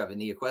matchup in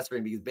the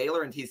equestrian because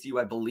Baylor and TCU,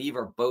 I believe,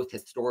 are both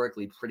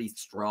historically pretty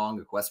strong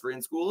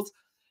equestrian schools.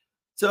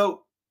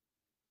 So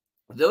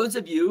those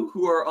of you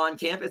who are on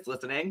campus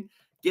listening,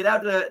 get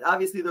out to,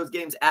 obviously those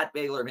games at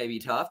Baylor may be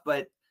tough,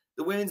 but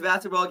the women's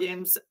basketball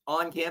games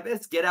on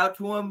campus, get out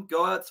to them,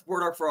 go out,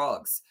 support our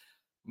frogs.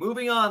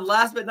 Moving on,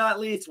 last but not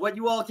least, what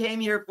you all came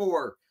here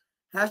for.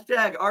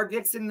 Hashtag our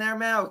dicks in their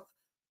mouth.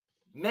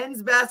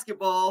 Men's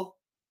basketball.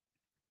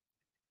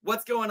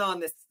 What's going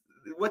on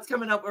what's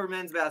coming up for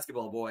men's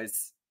basketball,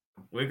 boys?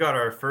 We've got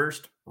our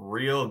first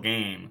real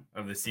game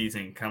of the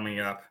season coming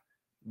up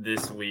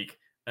this week.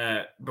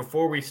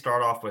 Before we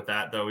start off with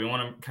that, though, we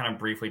want to kind of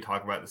briefly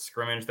talk about the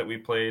scrimmage that we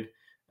played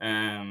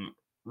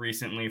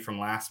recently from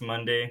last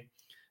Monday.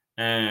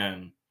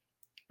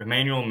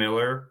 Emmanuel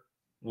Miller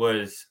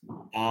was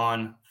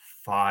on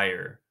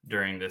fire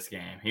during this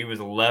game. He was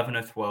 11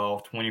 of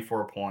 12,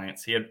 24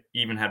 points. He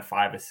even had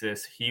 5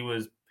 assists. He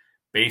was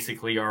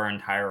basically our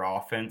entire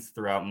offense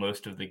throughout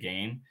most of the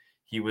game.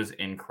 He was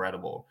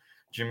incredible.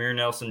 Jameer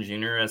Nelson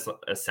Jr., as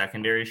a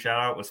secondary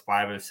shout-out, was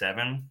 5 of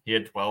 7. He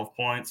had 12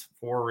 points,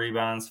 4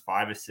 rebounds,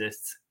 5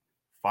 assists,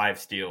 5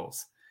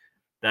 steals.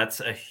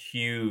 That's a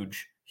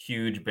huge,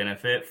 huge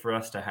benefit for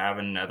us to have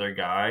another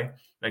guy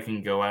that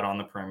can go out on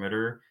the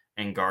perimeter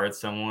and guard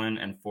someone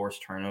and force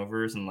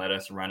turnovers and let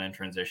us run in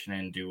transition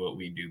and do what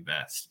we do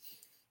best.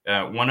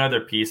 One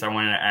other piece I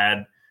wanted to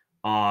add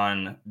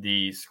on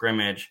the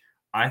scrimmage,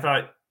 I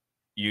thought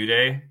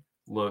Uday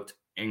looked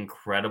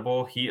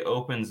incredible. He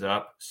opens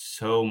up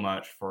so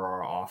much for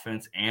our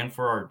offense and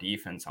for our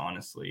defense,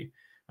 honestly.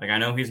 Like, I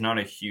know he's not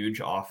a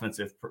huge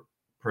offensive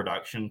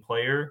production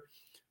player,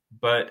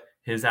 but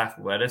his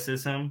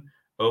athleticism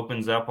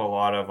opens up a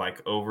lot of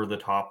like over the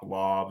top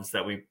lobs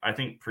that I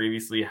think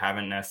previously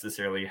haven't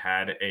necessarily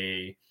had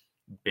a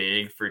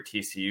big for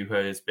TCU who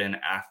has been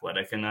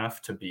athletic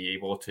enough to be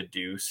able to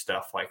do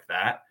stuff like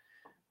that.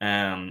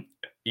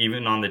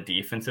 Even on the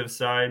defensive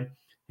side,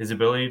 his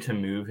ability to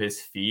move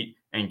his feet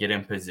and get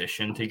in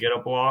position to get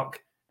a block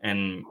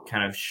and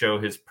kind of show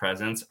his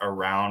presence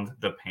around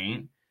the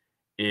paint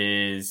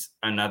is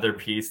another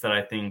piece that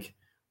I think,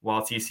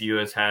 while TCU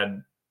has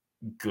had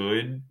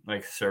good,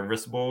 like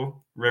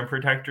serviceable rim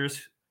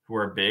protectors who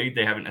are big,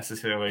 they haven't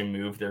necessarily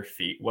moved their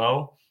feet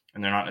well,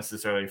 and they're not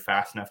necessarily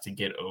fast enough to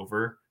get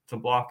over to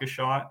block a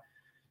shot.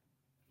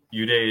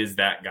 Uday is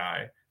that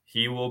guy.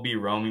 He will be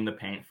roaming the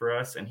paint for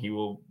us, and he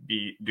will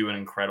do an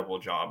incredible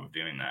job of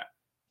doing that.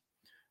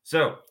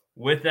 So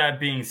with that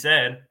being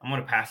said, I'm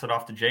going to pass it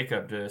off to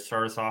Jacob to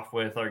start us off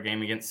with our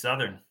game against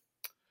Southern.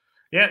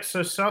 Yeah,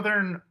 so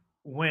Southern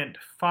went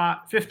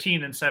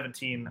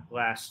 15-17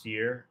 last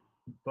year,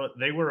 but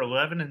they were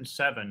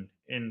 11-7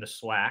 in the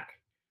SWAC.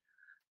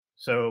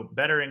 So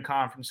better in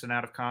conference than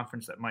out of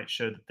conference. That might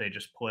show that they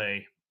just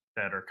play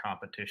better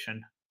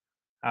competition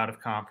out of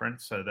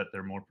conference so that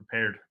they're more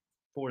prepared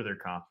for their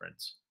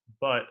conference.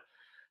 But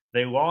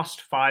they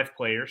lost 5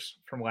 players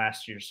from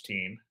last year's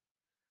team.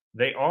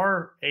 They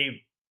are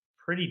a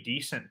pretty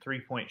decent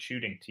three-point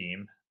shooting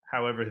team.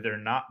 However, they're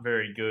not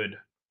very good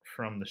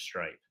from the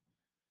stripe.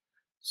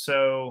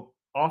 So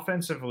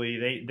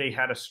offensively, they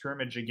had a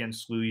scrimmage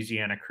against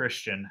Louisiana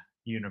Christian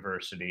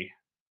University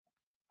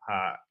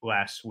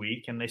last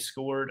week, and they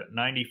scored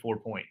 94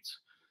 points.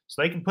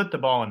 So they can put the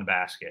ball in the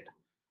basket.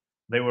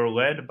 They were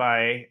led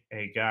by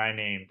a guy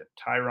named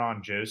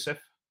Tyron Joseph,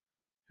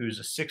 who's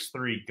a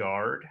 6'3"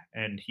 guard,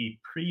 and he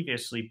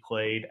previously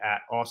played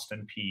at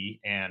Austin Peay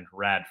and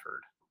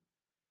Radford.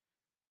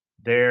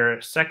 Their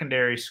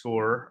secondary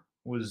scorer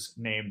was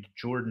named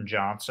Jordan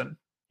Johnson.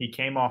 He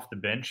came off the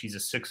bench. He's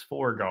a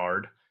 6'4"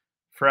 guard,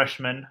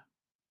 freshman,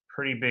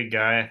 pretty big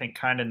guy, I think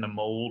kind of in the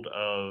mold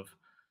of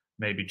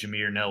maybe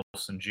Jameer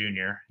Nelson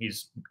Jr.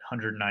 He's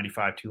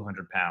 195,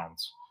 200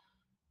 pounds.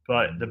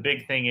 But the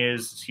big thing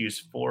is he was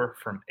 4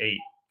 from 8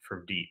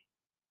 from deep.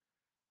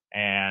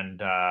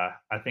 And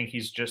I think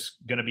he's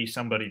just going to be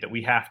somebody that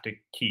we have to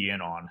key in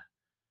on.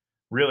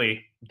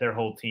 Really, their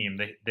whole team,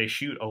 they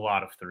shoot a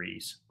lot of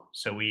threes.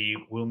 So we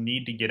will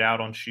need to get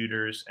out on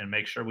shooters and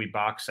make sure we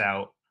box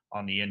out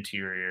on the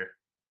interior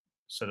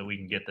so that we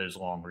can get those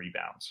long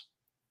rebounds.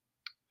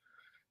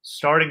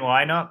 Starting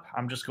lineup,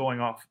 I'm just going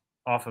off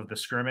of the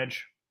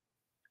scrimmage.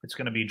 It's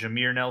going to be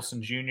Jameer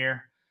Nelson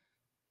Jr.,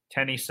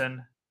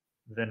 Tennyson,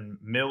 then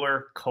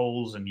Miller,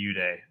 Coles, and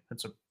Uday.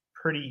 That's a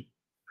pretty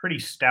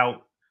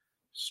stout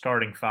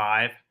starting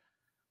five.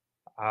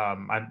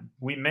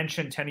 We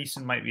mentioned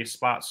Tennyson might be a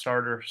spot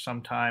starter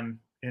sometime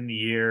in the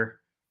year.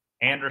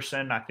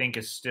 Anderson, I think,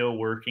 is still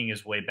working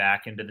his way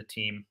back into the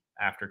team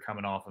after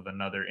coming off of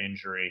another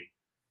injury.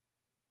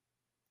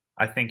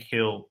 I think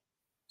he'll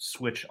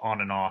switch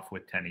on and off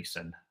with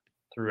Tennyson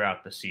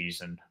throughout the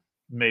season,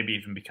 maybe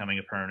even becoming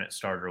a permanent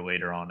starter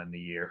later on in the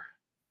year.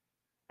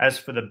 As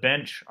for the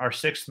bench, our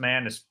sixth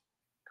man is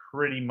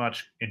pretty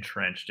much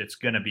entrenched. It's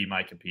going to be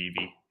Micah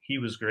Peavy. He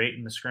was great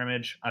in the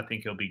scrimmage. I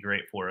think he'll be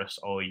great for us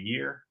all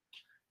year.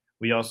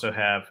 We also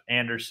have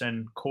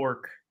Anderson,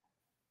 Cork,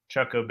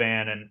 Chuck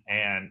O'Bannon,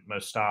 and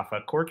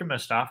Mostafa. Cork and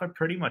Mostafa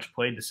pretty much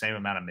played the same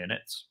amount of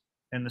minutes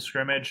in the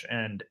scrimmage,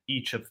 and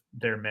each of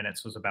their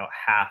minutes was about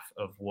half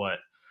of what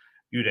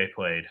Uday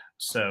played.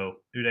 So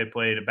Uday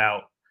played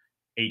about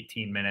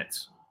 18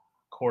 minutes.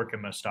 Cork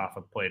and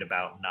Mostafa played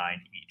about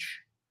 9 each.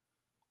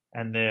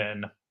 And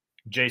then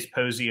Jace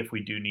Posey, if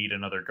we do need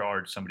another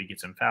guard, somebody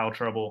gets in foul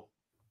trouble.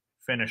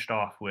 Finished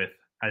off with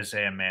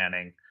Isaiah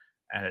Manning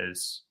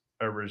as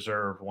a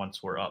reserve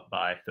once we're up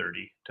by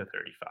 30 to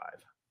 35.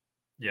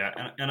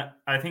 Yeah, and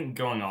I think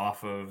going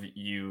off of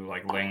you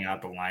like laying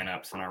out the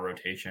lineups in our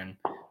rotation,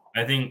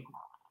 I think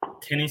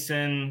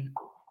Tennyson,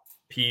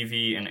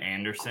 Peavy, and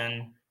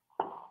Anderson,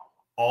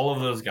 all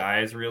of those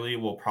guys really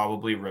will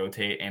probably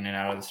rotate in and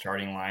out of the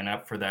starting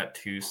lineup for that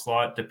 2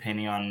 slot,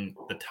 depending on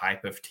the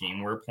type of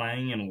team we're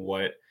playing and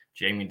what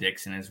Jamie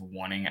Dixon is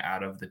wanting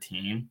out of the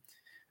team.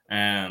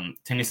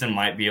 Tennyson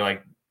might be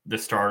like the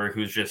starter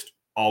who's just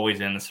always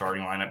in the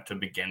starting lineup to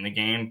begin the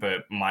game,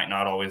 but might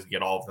not always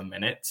get all of the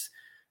minutes,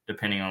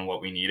 depending on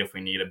what we need. If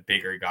we need a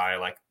bigger guy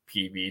like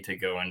PB to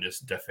go and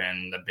just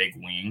defend the big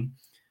wing.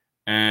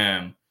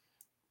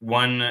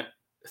 One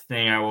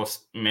thing I will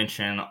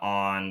mention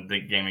on the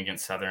game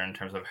against Southern in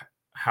terms of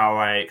how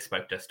I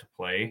expect us to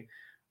play,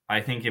 I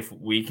think if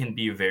we can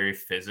be very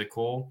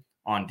physical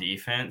on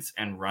defense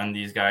and run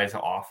these guys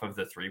off of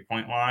the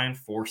 3-point line,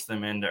 force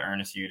them into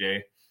Ernest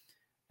Uday,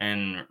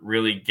 and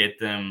really get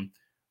them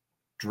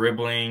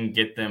dribbling,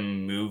 get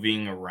them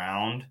moving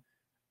around,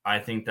 I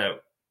think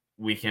that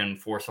we can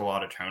force a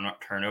lot of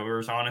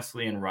turnovers,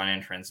 honestly, and run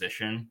in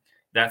transition.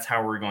 That's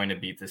how we're going to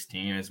beat this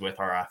team, is with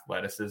our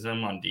athleticism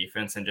on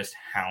defense and just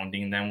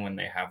hounding them when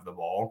they have the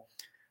ball.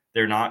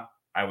 They're not,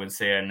 I would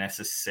say, a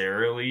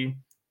necessarily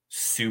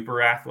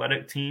super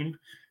athletic team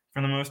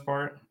for the most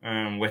part.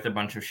 With a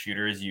bunch of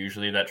shooters,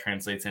 usually that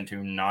translates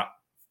into not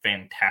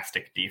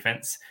fantastic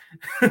defense.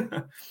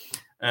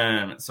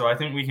 So I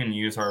think we can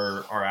use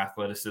our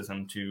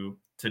athleticism to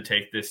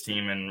take this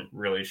team and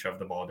really shove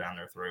the ball down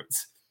their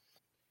throats.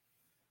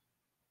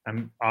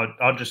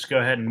 I'll just go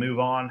ahead and move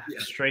on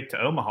straight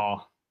to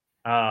Omaha.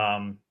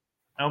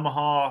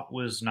 Omaha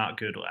was not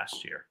good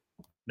last year.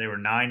 They were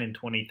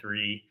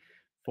 9-23,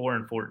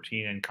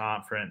 4-14 in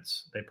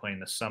conference. They play in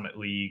the Summit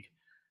League.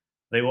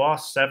 They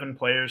lost 7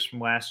 players from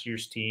last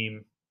year's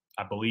team.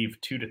 I believe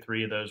 2 to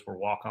 3 of those were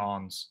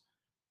walk-ons.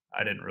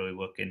 I didn't really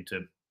look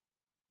into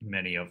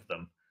many of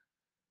them.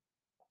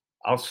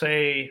 I'll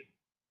say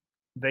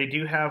they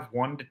do have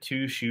 1 to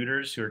 2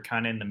 shooters who are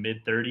kind of in the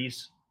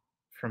mid-30s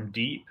from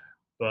deep,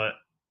 but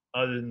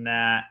other than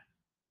that,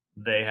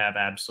 they have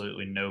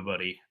absolutely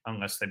nobody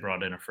unless they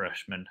brought in a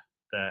freshman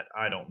that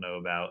I don't know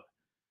about.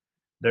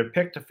 They're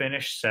picked to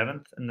finish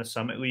 7th in the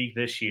Summit League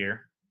this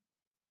year,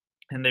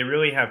 and they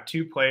really have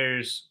 2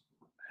 players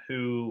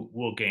who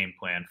will game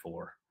plan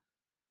for.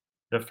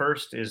 The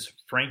first is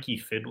Frankie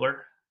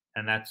Fiddler,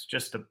 and that's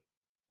just an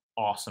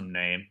awesome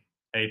name.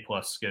 A+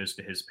 goes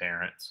to his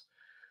parents.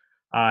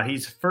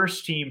 He's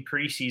first team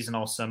preseason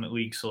All Summit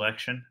League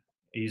selection.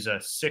 He's a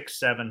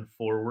 6'7"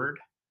 forward.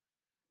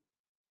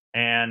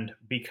 And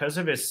because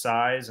of his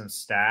size and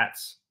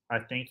stats, I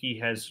think he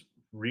has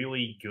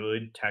really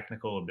good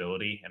technical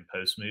ability and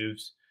post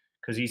moves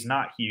because he's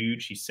not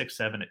huge. He's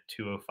 6'7" at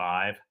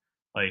 205.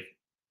 Like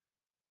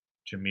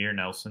Jameer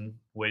Nelson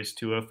weighs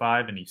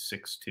 205 and he's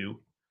 6'2".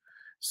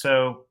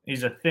 So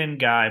he's a thin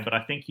guy, but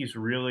I think he's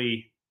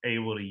really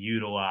able to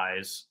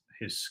utilize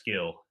his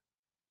skill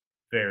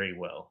very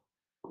well.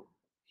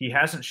 He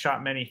hasn't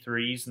shot many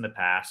threes in the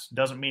past.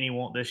 Doesn't mean he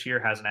won't this year.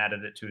 Hasn't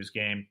added it to his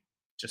game.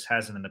 Just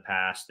hasn't in the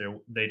past.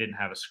 They didn't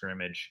have a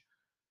scrimmage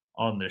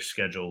on their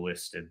schedule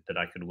listed that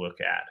I could look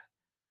at.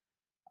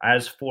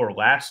 As for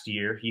last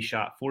year, he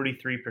shot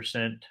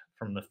 43%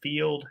 from the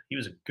field. He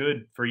was a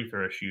good free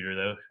throw shooter,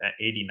 though, at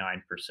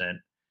 89%.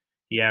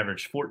 He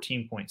averaged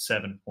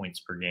 14.7 points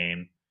per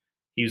game.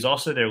 He was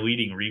also their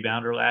leading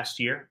rebounder last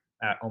year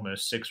at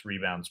almost 6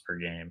 rebounds per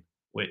game,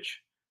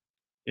 which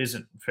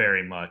isn't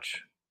very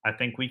much. I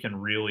think we can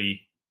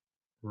really,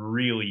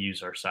 really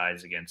use our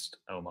size against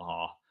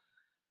Omaha.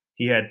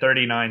 He had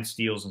 39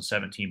 steals and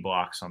 17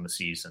 blocks on the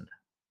season.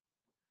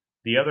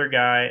 The other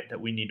guy that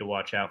we need to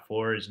watch out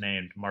for is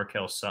named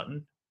Markel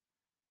Sutton.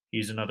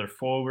 He's another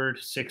forward,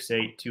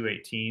 6'8",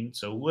 218,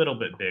 so a little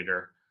bit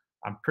bigger.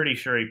 I'm pretty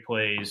sure he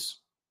plays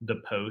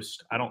the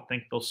post. I don't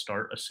think they'll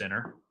start a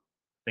center.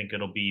 I think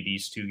it'll be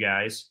these two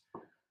guys.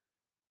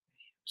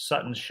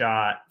 Sutton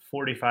shot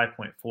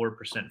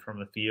 45.4% from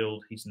the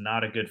field. He's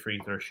not a good free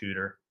throw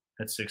shooter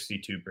at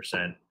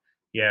 62%.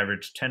 He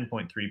averaged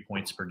 10.3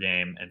 points per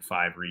game and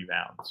 5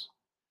 rebounds.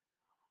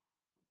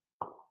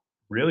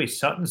 Really,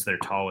 Sutton's their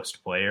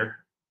tallest player,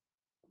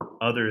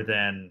 other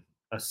than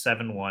a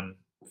 7'1"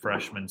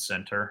 freshman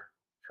center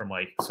from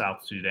like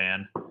South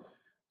Sudan.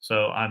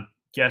 So I'm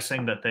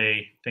guessing that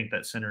they think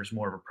that center's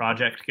more of a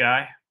project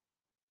guy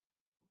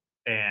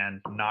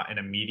and not an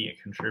immediate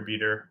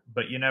contributor,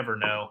 but you never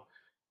know.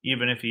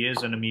 Even if he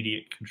is an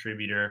immediate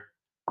contributor,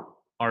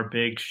 our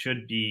big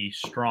should be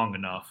strong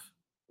enough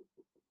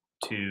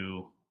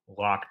to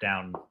lock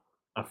down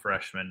a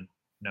freshman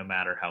no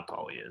matter how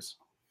tall he is.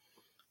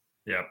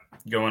 Yep.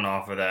 Going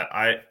off of that,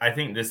 I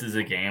think this is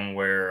a game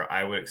where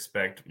I would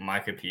expect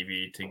Micah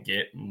Peavy to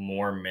get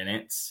more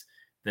minutes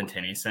than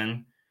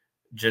Tennyson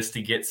just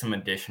to get some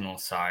additional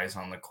size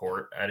on the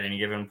court at any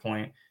given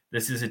point.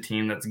 This is a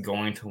team that's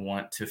going to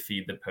want to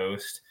feed the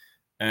post.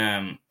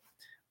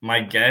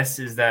 My guess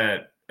is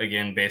that,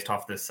 again, based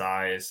off the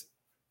size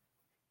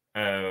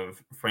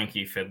of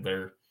Frankie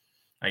Fiddler,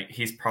 like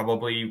he's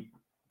probably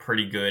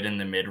pretty good in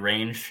the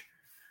mid-range.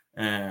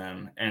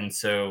 And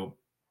so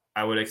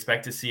I would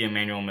expect to see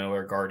Emmanuel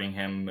Miller guarding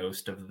him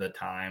most of the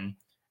time,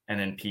 and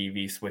then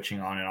PV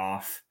switching on and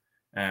off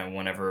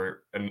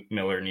whenever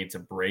Miller needs a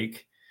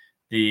break.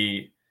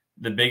 The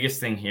biggest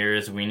thing here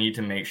is we need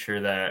to make sure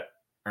that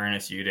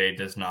Ernest Uday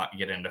does not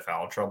get into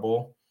foul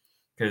trouble,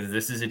 because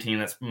this is a team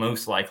that's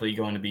most likely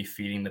going to be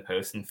feeding the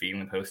post and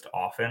feeding the post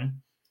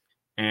often.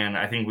 And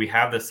I think we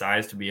have the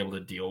size to be able to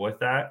deal with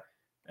that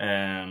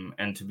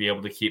and to be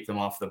able to keep them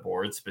off the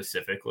board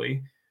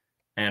specifically.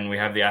 And we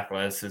have the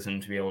athleticism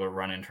to be able to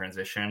run in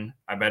transition.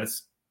 I bet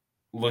it's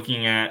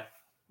looking at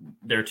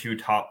their two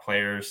top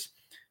players,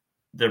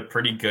 they're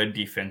pretty good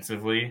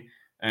defensively.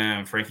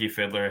 Frankie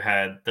Fiddler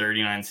had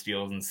 39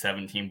 steals and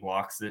 17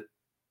 blocks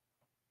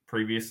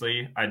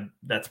previously.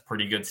 That's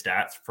pretty good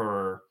stats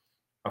for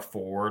a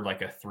forward,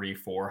 like a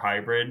 3-4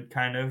 hybrid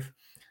kind of.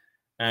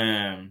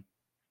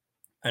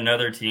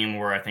 Another team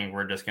where I think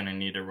we're just going to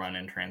need to run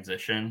in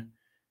transition,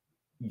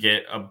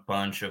 get a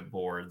bunch of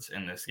boards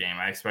in this game.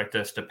 I expect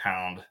us to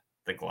pound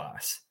the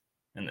glass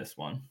in this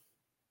one.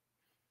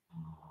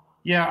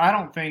 Yeah, I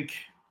don't think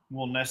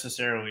we'll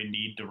necessarily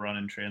need to run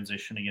in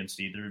transition against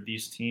either of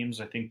these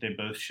teams. I think they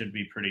both should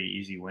be pretty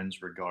easy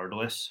wins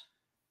regardless.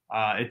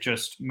 It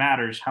just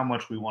matters how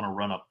much we want to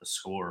run up the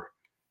score,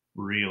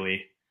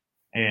 really,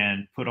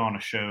 and put on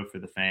a show for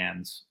the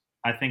fans.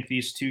 I think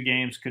these two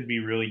games could be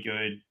really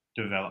good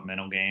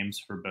developmental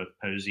games for both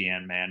Posey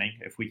and Manning.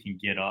 If we can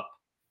get up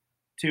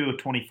to a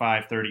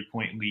 25,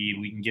 30-point lead,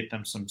 we can get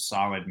them some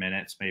solid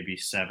minutes, maybe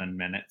 7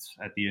 minutes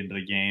at the end of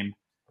the game,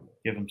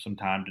 give them some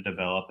time to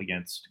develop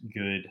against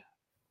good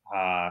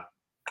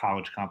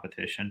college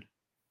competition.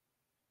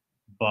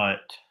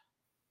 But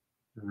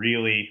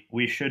really,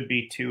 we should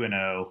be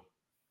 2-0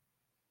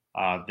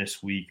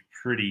 this week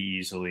pretty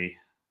easily.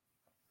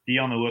 Be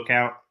on the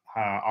lookout.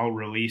 I'll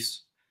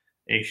release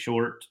a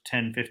short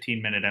 10,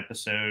 15-minute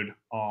episode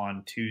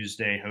on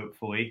Tuesday,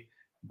 hopefully,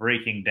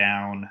 breaking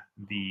down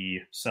the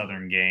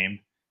Southern game,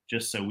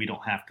 just so we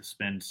don't have to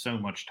spend so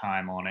much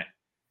time on it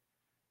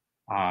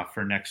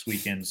for next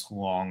weekend's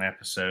long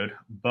episode.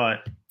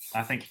 But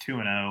I think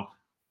 2-0.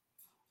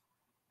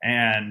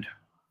 And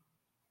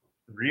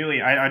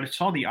really, I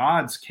saw the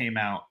odds came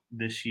out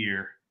this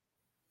year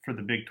for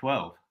the Big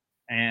 12,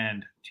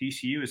 and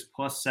TCU is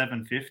plus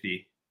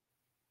 750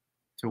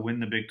 to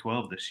win the Big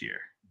 12 this year.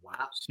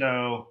 Wow.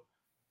 So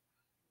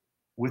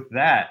with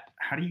that,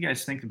 how do you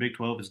guys think the Big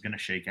 12 is going to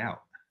shake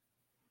out?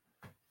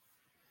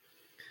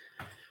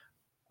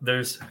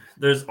 There's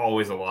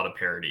always a lot of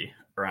parity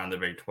around the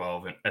Big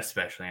 12, and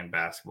especially in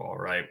basketball,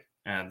 right?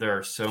 There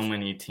are so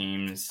many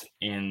teams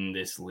in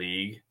this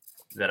league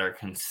that are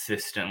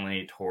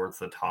consistently towards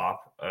the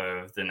top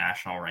of the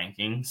national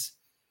rankings.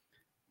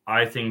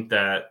 I think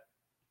that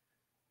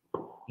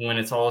when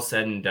it's all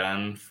said and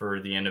done for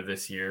the end of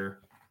this year,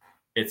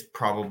 it's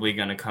probably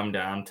going to come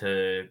down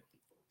to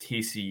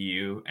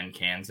TCU and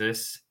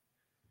Kansas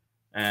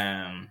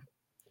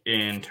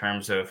in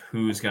terms of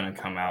who's going to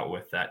come out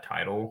with that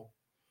title.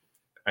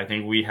 I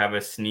think we have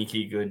a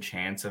sneaky good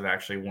chance of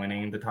actually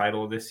winning the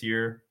title this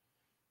year.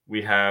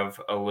 We have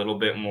a little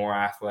bit more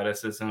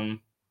athleticism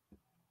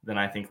than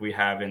I think we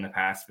have in the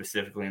past,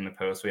 specifically in the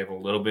post. We have a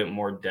little bit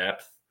more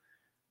depth.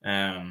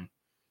 I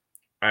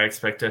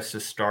expect us to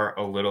start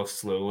a little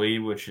slowly,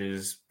 which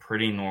is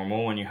pretty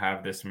normal when you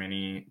have this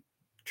many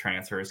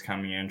transfers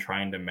coming in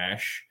trying to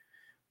mesh.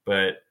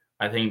 But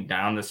I think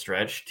down the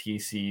stretch,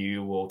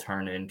 TCU will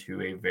turn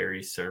into a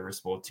very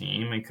serviceable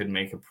team and could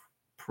make a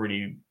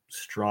pretty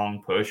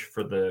strong push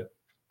for the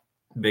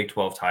Big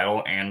 12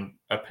 title and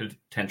a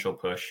potential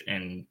push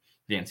in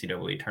the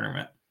NCAA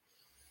tournament.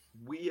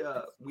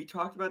 we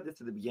talked about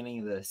this at the beginning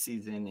of the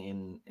season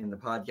in the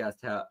podcast,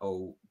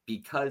 how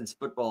because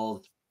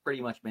football's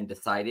pretty much been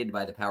decided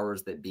by the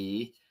powers that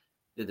be,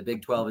 that the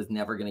Big 12 is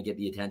never going to get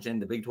the attention.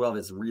 The Big 12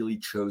 has really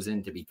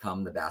chosen to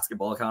become the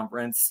basketball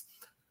conference.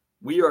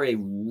 We are a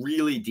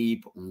really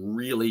deep,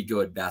 really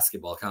good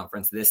basketball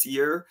conference this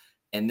year,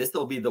 and this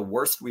will be the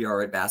worst we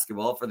are at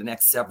basketball for the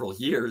next several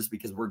years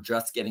because we're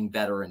just getting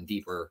better and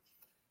deeper.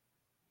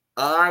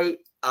 I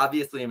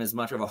obviously am as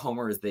much of a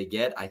homer as they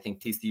get. I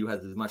think TCU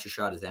has as much a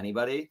shot as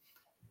anybody,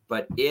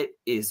 but it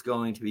is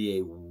going to be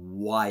a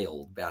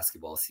wild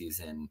basketball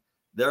season.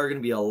 There are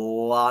going to be a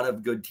lot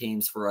of good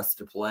teams for us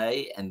to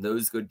play, and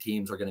those good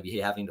teams are going to be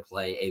having to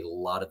play a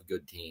lot of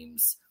good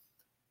teams.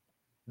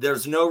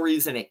 There's no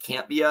reason it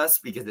can't be us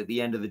because at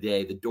the end of the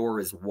day, the door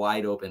is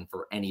wide open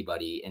for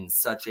anybody in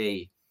such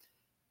a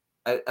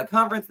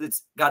conference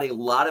that's got a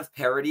lot of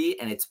parity,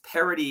 and it's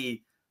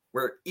parity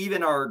where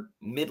even our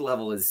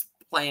mid-level is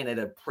playing at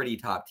a pretty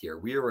top tier.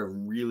 We are a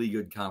really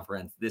good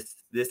conference. This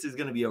is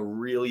going to be a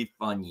really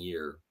fun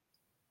year.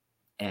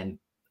 And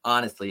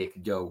honestly, it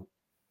could go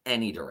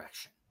any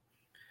direction.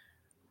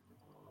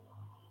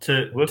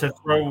 To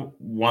throw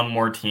one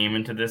more team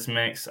into this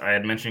mix, I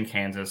had mentioned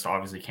Kansas.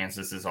 Obviously,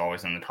 Kansas is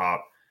always in the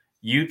top.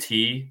 UT,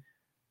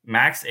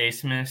 Max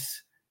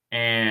Asmus,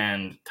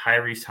 and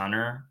Tyrese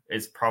Hunter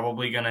is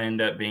probably going to end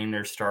up being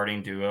their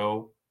starting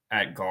duo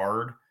at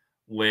guard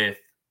with,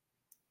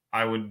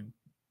 I would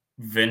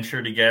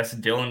venture to guess,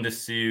 Dylan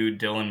Dessou,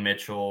 Dylan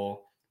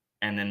Mitchell,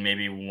 and then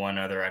maybe one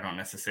other. I don't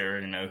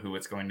necessarily know who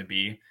it's going to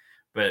be.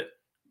 But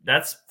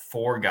that's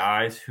four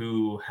guys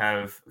who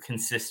have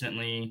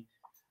consistently,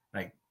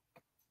 like,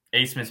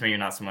 Asmus maybe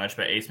not so much,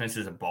 but Asmus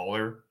is a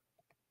baller.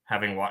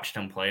 Having watched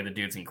him play, the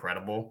dude's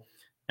incredible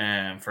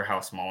for how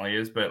small he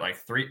is. But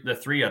like the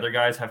three other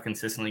guys have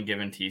consistently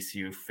given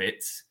TCU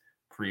fits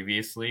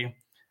previously.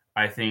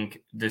 I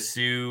think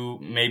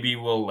Dessou maybe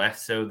will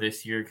less so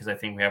this year because I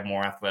think we have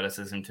more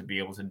athleticism to be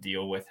able to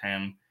deal with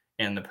him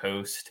in the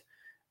post.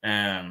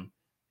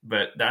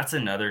 But that's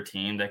another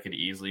team that could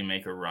easily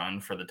make a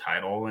run for the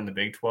title in the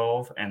Big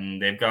 12.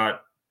 And they've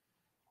got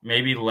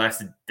maybe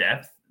less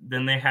depth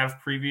than they have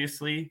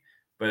previously,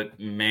 but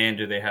man,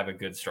 do they have a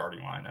good starting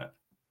lineup.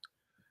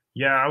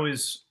 Yeah, I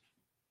was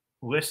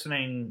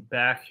listening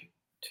back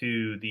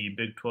to the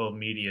Big 12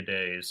 media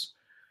days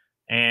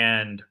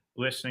and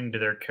listening to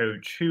their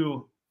coach,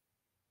 who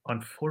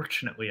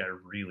unfortunately I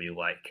really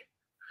like.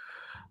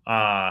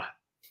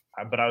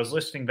 But I was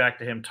listening back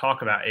to him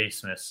talk about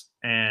Asmus,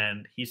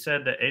 and he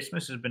said that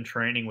Asmus has been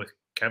training with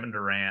Kevin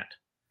Durant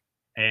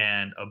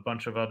and a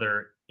bunch of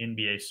other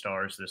NBA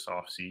stars this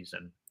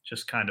offseason,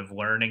 just kind of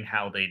learning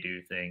how they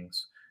do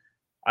things.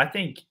 I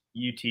think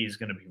UT is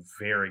going to be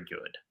very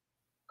good.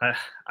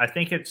 I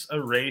think it's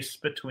a race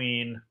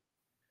between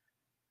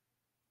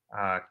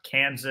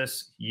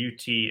Kansas,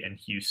 UT, and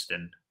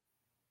Houston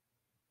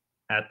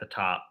at the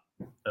top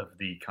of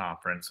the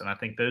conference. And I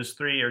think those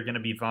three are going to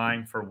be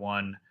vying for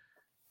one.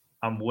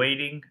 I'm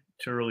waiting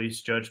to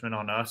release judgment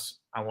on us.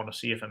 I want to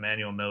see if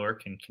Emmanuel Miller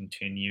can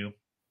continue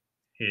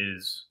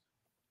his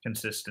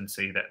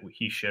consistency that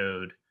he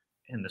showed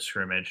in the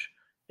scrimmage.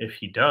 If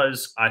he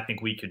does, I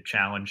think we could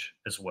challenge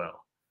as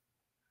well.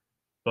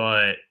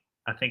 But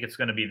I think it's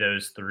going to be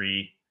those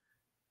three.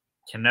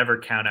 Can never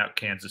count out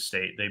Kansas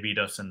State. They beat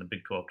us in the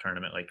Big 12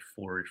 tournament like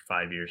 4 or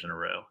 5 years in a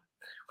row,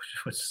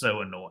 which was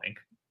so annoying.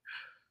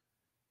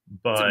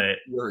 But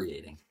it's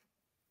infuriating.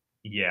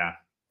 Yeah.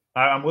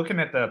 I'm looking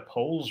at the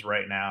polls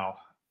right now.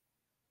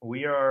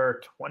 We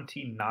are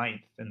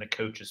 29th in the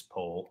coaches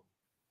poll.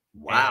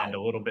 Wow. And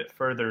a little bit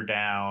further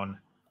down,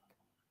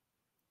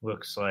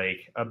 looks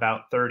like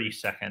about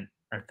 32nd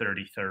or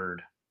 33rd.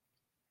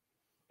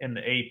 In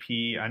the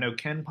AP, I know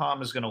Ken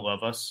Palm is going to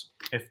love us.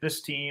 If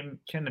this team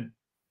can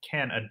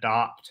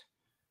adopt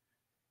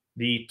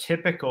the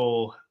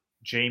typical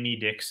Jamie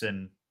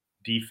Dixon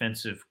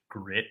defensive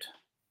grit,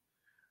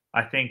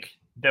 I think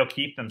they'll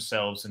keep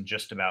themselves in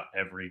just about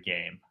every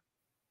game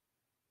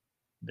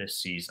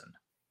this season.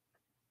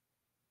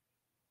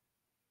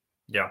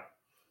 Yeah.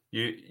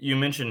 You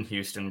mentioned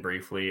Houston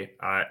briefly.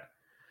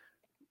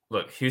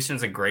 Look,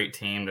 Houston's a great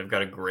team. They've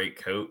got a great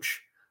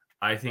coach.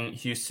 I think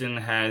Houston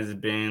has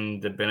been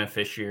the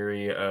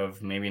beneficiary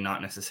of maybe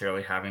not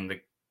necessarily having the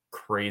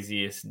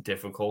craziest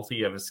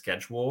difficulty of a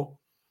schedule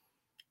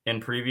in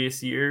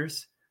previous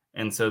years.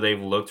 And so they've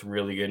looked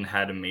really good and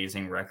had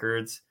amazing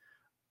records.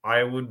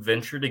 I would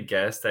venture to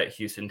guess that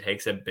Houston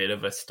takes a bit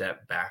of a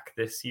step back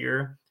this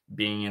year,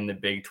 being in the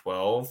Big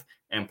 12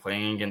 and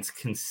playing against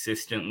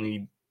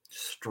consistently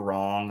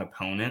strong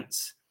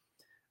opponents.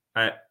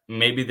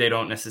 Maybe they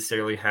don't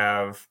necessarily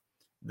have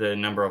the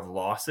number of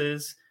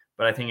losses,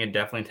 but I think it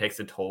definitely takes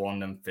a toll on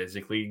them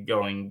physically,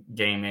 going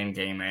game in,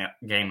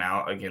 game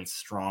out against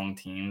strong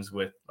teams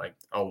with like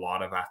a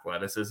lot of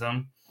athleticism.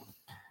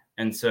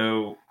 And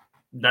so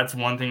that's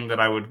one thing that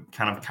I would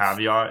kind of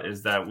caveat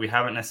is that we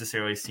haven't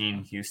necessarily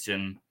seen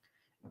Houston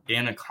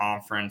in a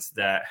conference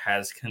that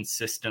has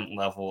consistent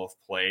level of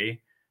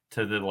play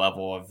to the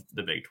level of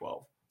the Big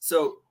 12.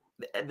 So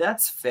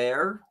That's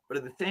fair, but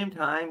at the same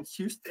time,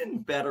 Houston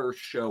better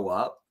show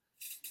up.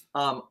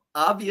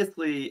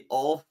 Obviously,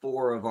 all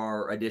 4 of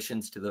our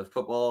additions to the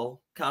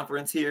football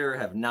conference here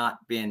have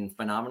not been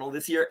phenomenal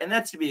this year, and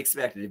that's to be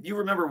expected. If you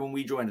remember when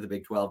we joined the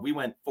Big 12, we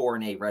went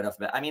 4-8 right off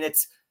the bat. I mean,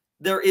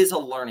 there is a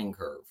learning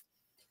curve.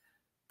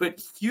 But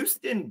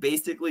Houston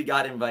basically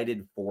got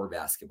invited for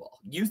basketball.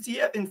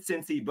 UCF and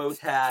Cincy both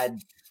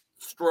had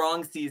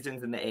strong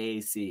seasons in the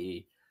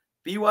AAC.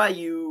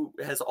 BYU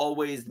has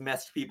always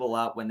messed people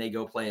up when they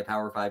go play a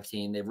Power 5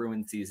 team. They've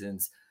ruined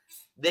seasons.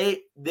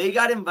 They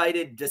got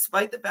invited,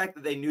 despite the fact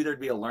that they knew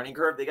there'd be a learning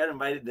curve. They got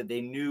invited that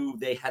they knew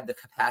they had the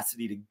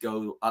capacity to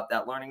go up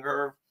that learning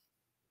curve.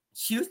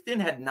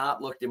 Houston had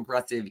not looked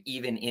impressive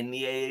even in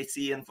the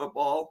AAC in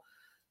football.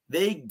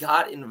 They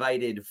got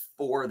invited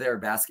for their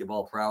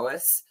basketball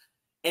prowess.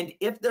 And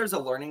if there's a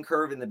learning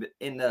curve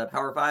in the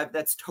Power 5,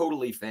 that's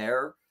totally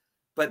fair.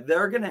 But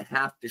they're going to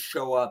have to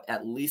show up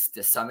at least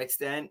to some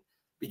extent,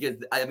 because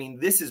I mean,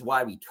 this is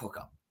why we took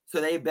them.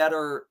 So they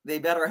better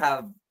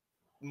have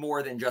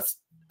more than just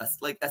a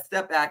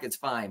step back is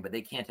fine, but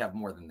they can't have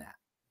more than that.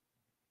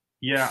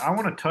 Yeah, I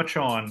want to touch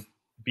on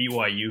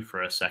BYU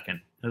for a second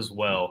as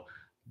well,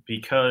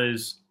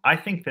 because I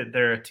think that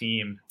they're a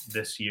team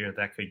this year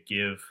that could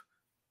give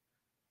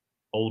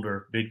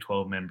older Big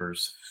 12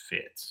 members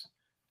fits,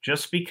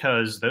 just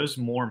because those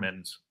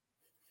Mormons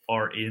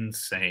are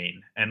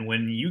insane. And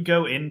when you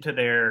go into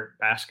their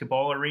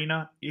basketball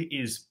arena, it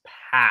is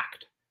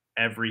packed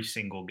every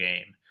single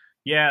game.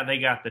 Yeah, they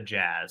got the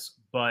Jazz,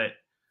 but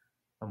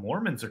the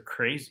Mormons are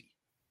crazy.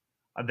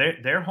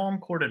 Their home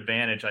court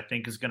advantage, I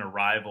think, is going to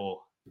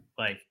rival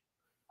like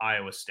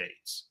Iowa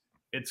State's.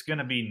 It's going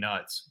to be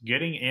nuts.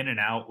 Getting in and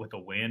out with a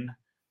win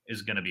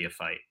is going to be a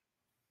fight.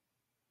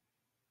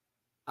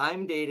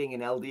 I'm dating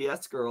an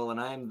LDS girl, and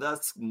I'm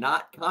thus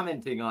not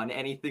commenting on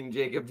anything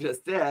Jacob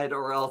just said,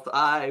 or else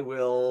I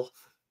will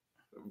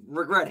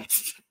regret it.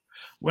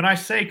 When I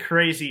say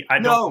crazy, I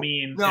don't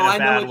mean in a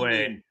bad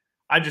way.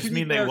 I just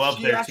mean they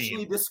love their team. She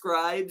actually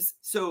describes,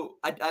 so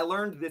I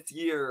learned this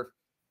year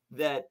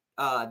that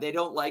they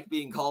don't like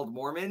being called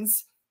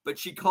Mormons, but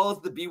she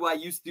calls the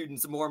BYU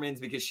students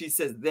Mormons because she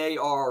says they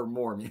are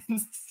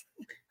Mormons.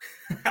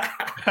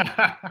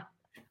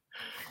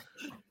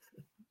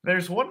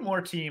 There's one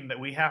more team that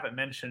we haven't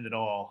mentioned at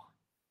all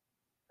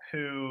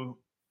who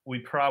we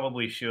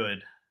probably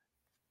should,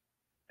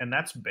 and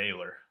that's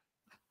Baylor.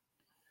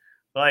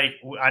 Like,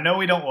 I know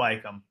we don't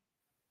like them,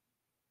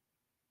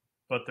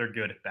 but they're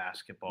good at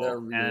basketball. They're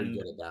really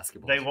good at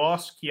basketball. They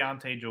lost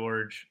Keontae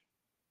George,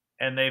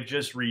 and they've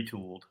just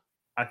retooled.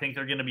 I think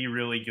they're going to be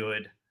really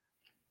good.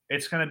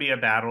 It's going to be a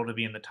battle to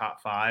be in the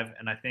top 5,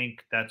 and I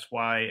think that's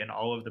why in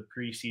all of the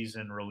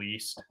preseason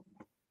released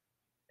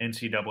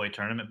NCAA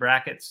tournament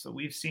brackets that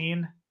we've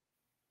seen,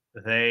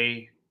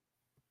 they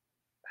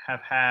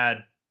have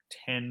had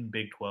 10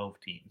 Big 12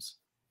 teams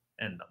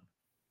in them.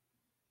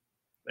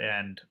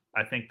 And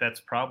I think that's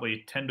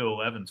probably 10 to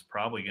 11 is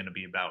probably going to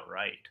be about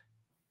right.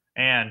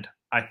 And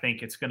I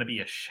think it's going to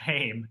be a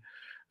shame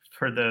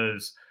for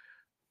those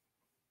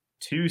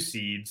 2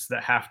 seeds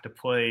that have to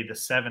play the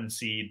 7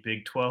 seed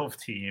Big 12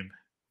 team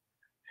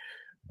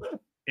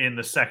in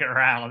the second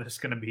round. It's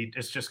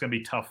just going to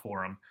be tough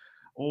for them.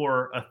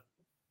 Or a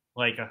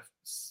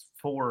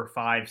 4 or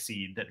 5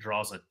 seed that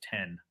draws a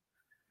 10.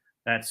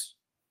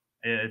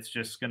 It's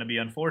just going to be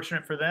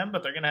unfortunate for them,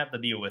 but they're going to have to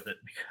deal with it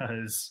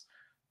because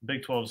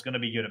Big 12 is going to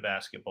be good at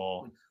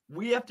basketball.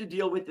 We have to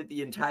deal with it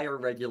the entire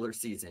regular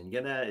season.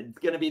 It's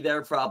gonna be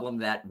their problem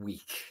that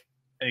week.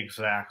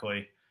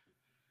 Exactly.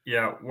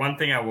 Yeah, one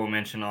thing I will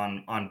mention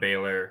on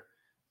Baylor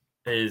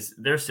is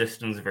their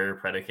system is very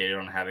predicated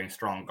on having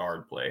strong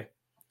guard play.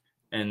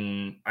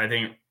 And I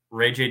think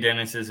Ray J.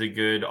 Dennis is a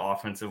good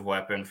offensive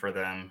weapon for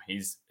them.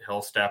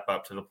 He'll step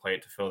up to the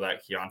plate to fill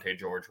that Keontae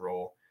George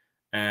role.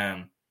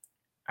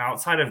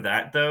 Outside of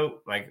that,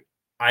 though, like,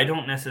 I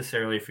don't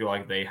necessarily feel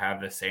like they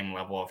have the same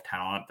level of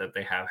talent that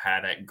they have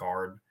had at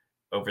guard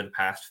over the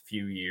past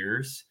few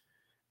years.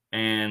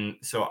 And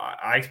so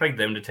I expect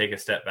them to take a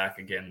step back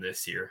again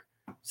this year,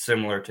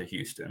 similar to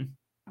Houston.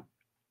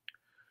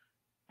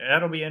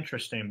 That'll be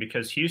interesting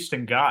because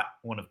Houston got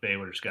one of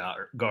Baylor's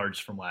guards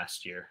from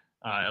last year,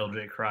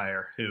 LJ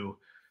Cryer, who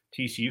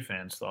TCU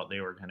fans thought they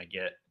were going to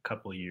get a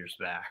couple of years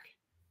back.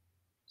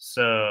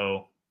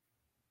 So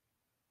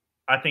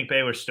I think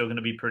Baylor's still going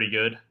to be pretty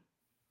good,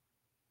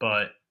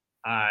 but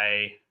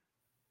I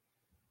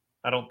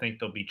don't think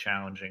they'll be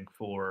challenging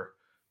for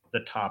the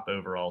top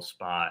overall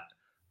spot.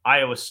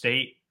 Iowa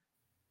State,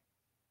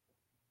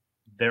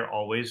 they're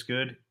always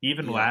good.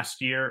 Even last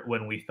year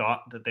when we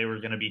thought that they were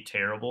going to be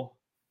terrible,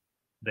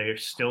 they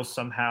still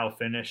somehow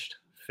finished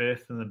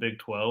 5th in the Big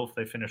 12.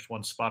 They finished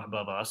 1 spot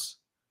above us.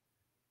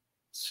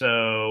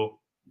 So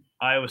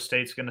Iowa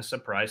State's going to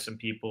surprise some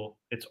people.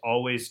 It's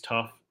always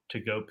tough to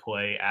go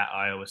play at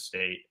Iowa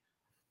State.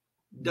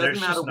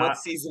 Doesn't matter what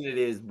season it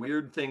is,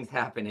 weird things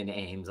happen in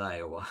Ames,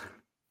 Iowa.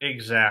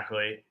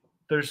 Exactly.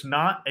 There's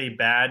not a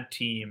bad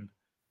team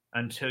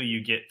until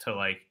you get to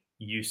like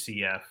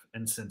UCF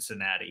and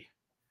Cincinnati.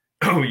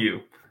 OU.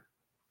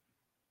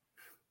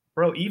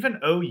 Bro, even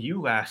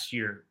OU last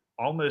year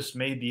almost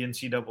made the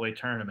NCAA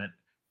tournament,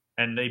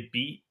 and they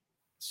beat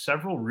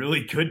several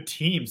really good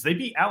teams. They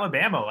beat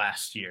Alabama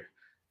last year,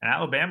 and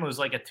Alabama was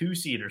like a 2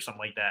 seed or something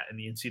like that in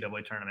the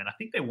NCAA tournament. I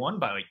think they won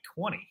by like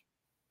 20.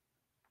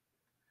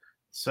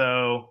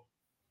 So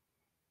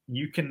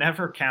you can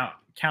never count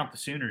the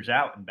Sooners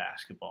out in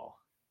basketball.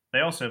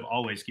 They also have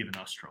always given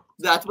us trouble.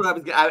 That's what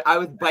I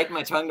was biting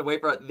my tongue to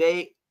wait for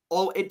it.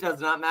 It does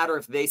not matter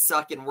if they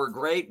suck and we're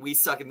great. We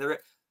suck and they're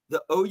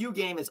the OU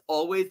game is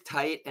always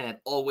tight and it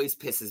always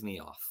pisses me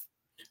off.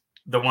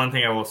 The one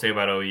thing I will say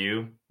about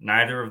OU,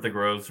 neither of the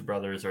Groves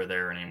brothers are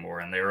there anymore,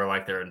 and they were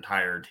like their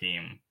entire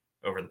team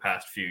over the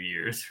past few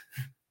years.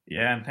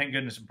 Yeah, and thank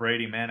goodness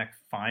Brady Manick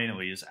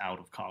finally is out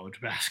of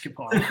college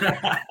basketball.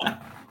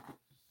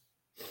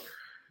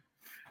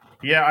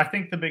 Yeah, I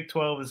think the Big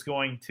 12 is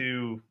going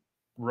to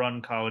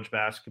run college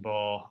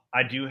basketball.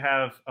 I do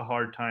have a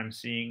hard time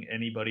seeing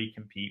anybody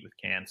compete with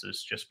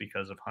Kansas just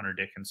because of Hunter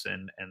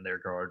Dickinson and their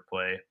guard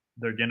play.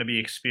 They're going to be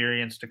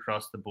experienced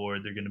across the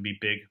board. They're going to be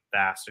big,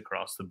 fast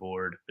across the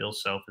board. Bill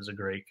Self is a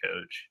great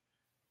coach.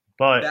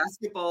 But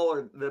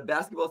the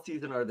basketball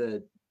season are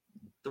the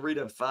 3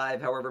 to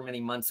 5, however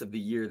many months of the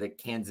year that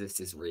Kansas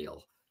is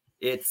real.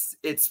 It's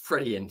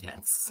pretty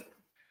intense.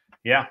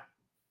 Yeah.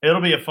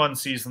 It'll be a fun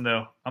season,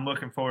 though. I'm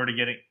looking forward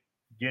to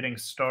getting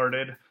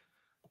started.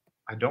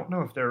 I don't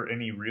know if there are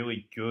any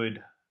really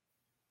good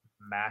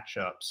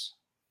matchups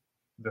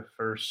the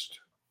first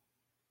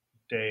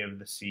day of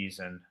the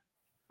season.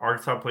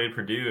 Arkansas played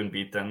Purdue and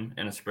beat them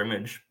in a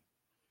scrimmage.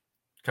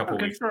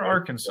 Good for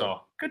Arkansas.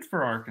 Good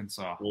for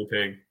Arkansas. Blue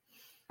Pig.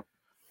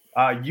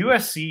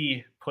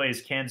 USC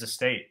plays Kansas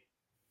State,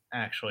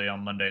 actually,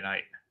 on Monday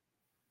night.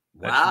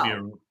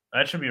 Wow.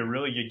 That should be a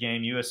really good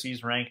game.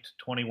 USC's ranked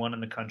 21 in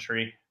the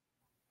country.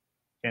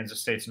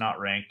 Kansas State's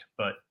not ranked,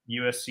 but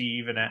USC,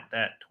 even at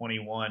that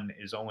 21,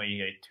 is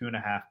only a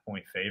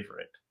 2.5-point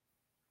favorite.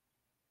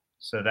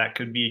 So that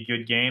could be a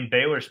good game.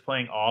 Baylor's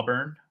playing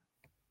Auburn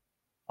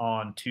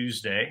on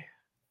Tuesday.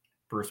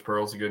 Bruce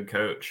Pearl's a good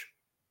coach,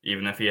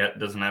 even if he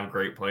doesn't have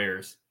great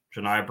players.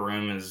 Janai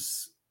Broom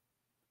is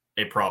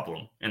a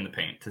problem in the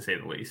paint, to say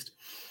the least.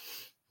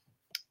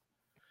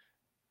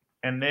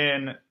 And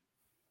then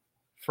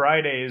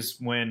Friday is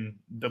when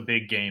the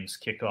big games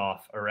kick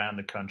off around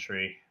the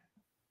country.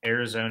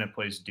 Arizona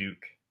plays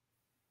Duke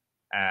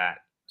at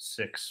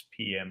 6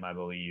 p.m., I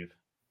believe,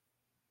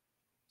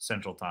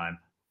 Central Time.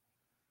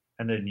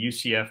 And then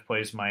UCF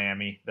plays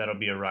Miami. That'll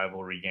be a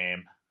rivalry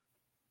game.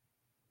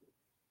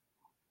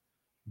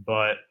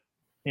 But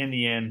in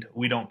the end,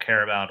 we don't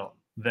care about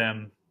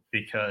them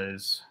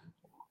because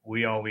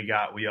we all we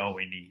got, we all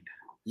we need.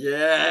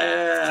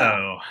 Yeah.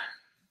 So,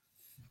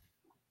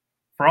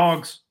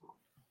 Frogs,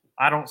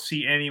 I don't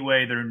see any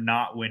way they're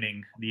not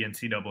winning the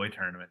NCAA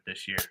tournament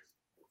this year.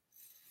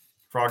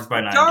 Frogs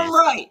by 90. Darn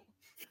right.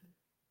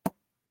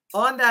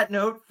 On that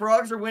note,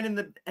 Frogs are winning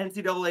the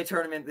NCAA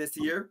tournament this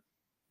year.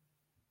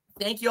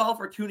 Thank you all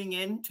for tuning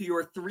in to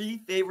your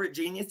 3 favorite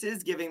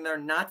geniuses giving their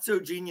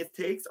not-so-genius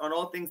takes on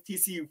all things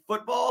TCU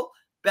football,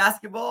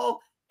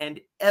 basketball, and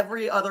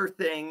every other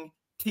thing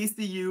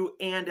TCU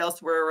and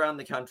elsewhere around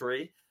the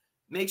country.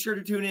 Make sure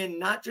to tune in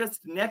not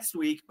just next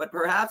week, but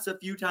perhaps a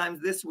few times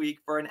this week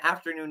for an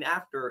afternoon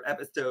after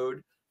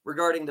episode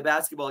regarding the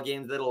basketball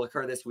games that will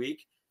occur this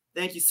week.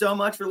 Thank you so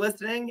much for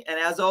listening, and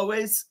as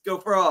always, go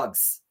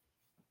Frogs!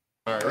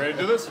 All right, ready to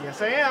do this?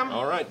 Yes, I am.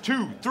 All right,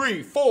 2,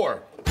 3,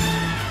 4.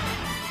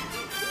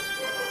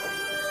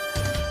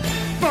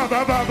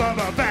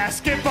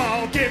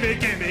 Basketball, gimme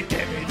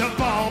the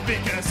ball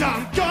because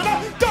I'm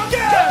gonna dunk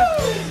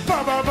it!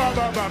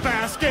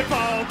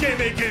 Basketball,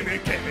 gimme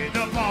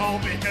the ball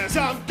because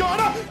I'm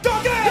gonna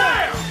dunk it!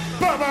 Yeah!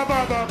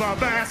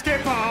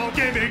 Basketball,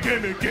 gimme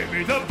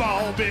the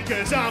ball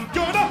because I'm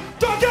gonna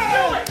dunk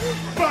it!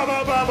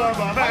 Basketball,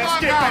 Come on,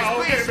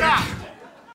 guys, please stop.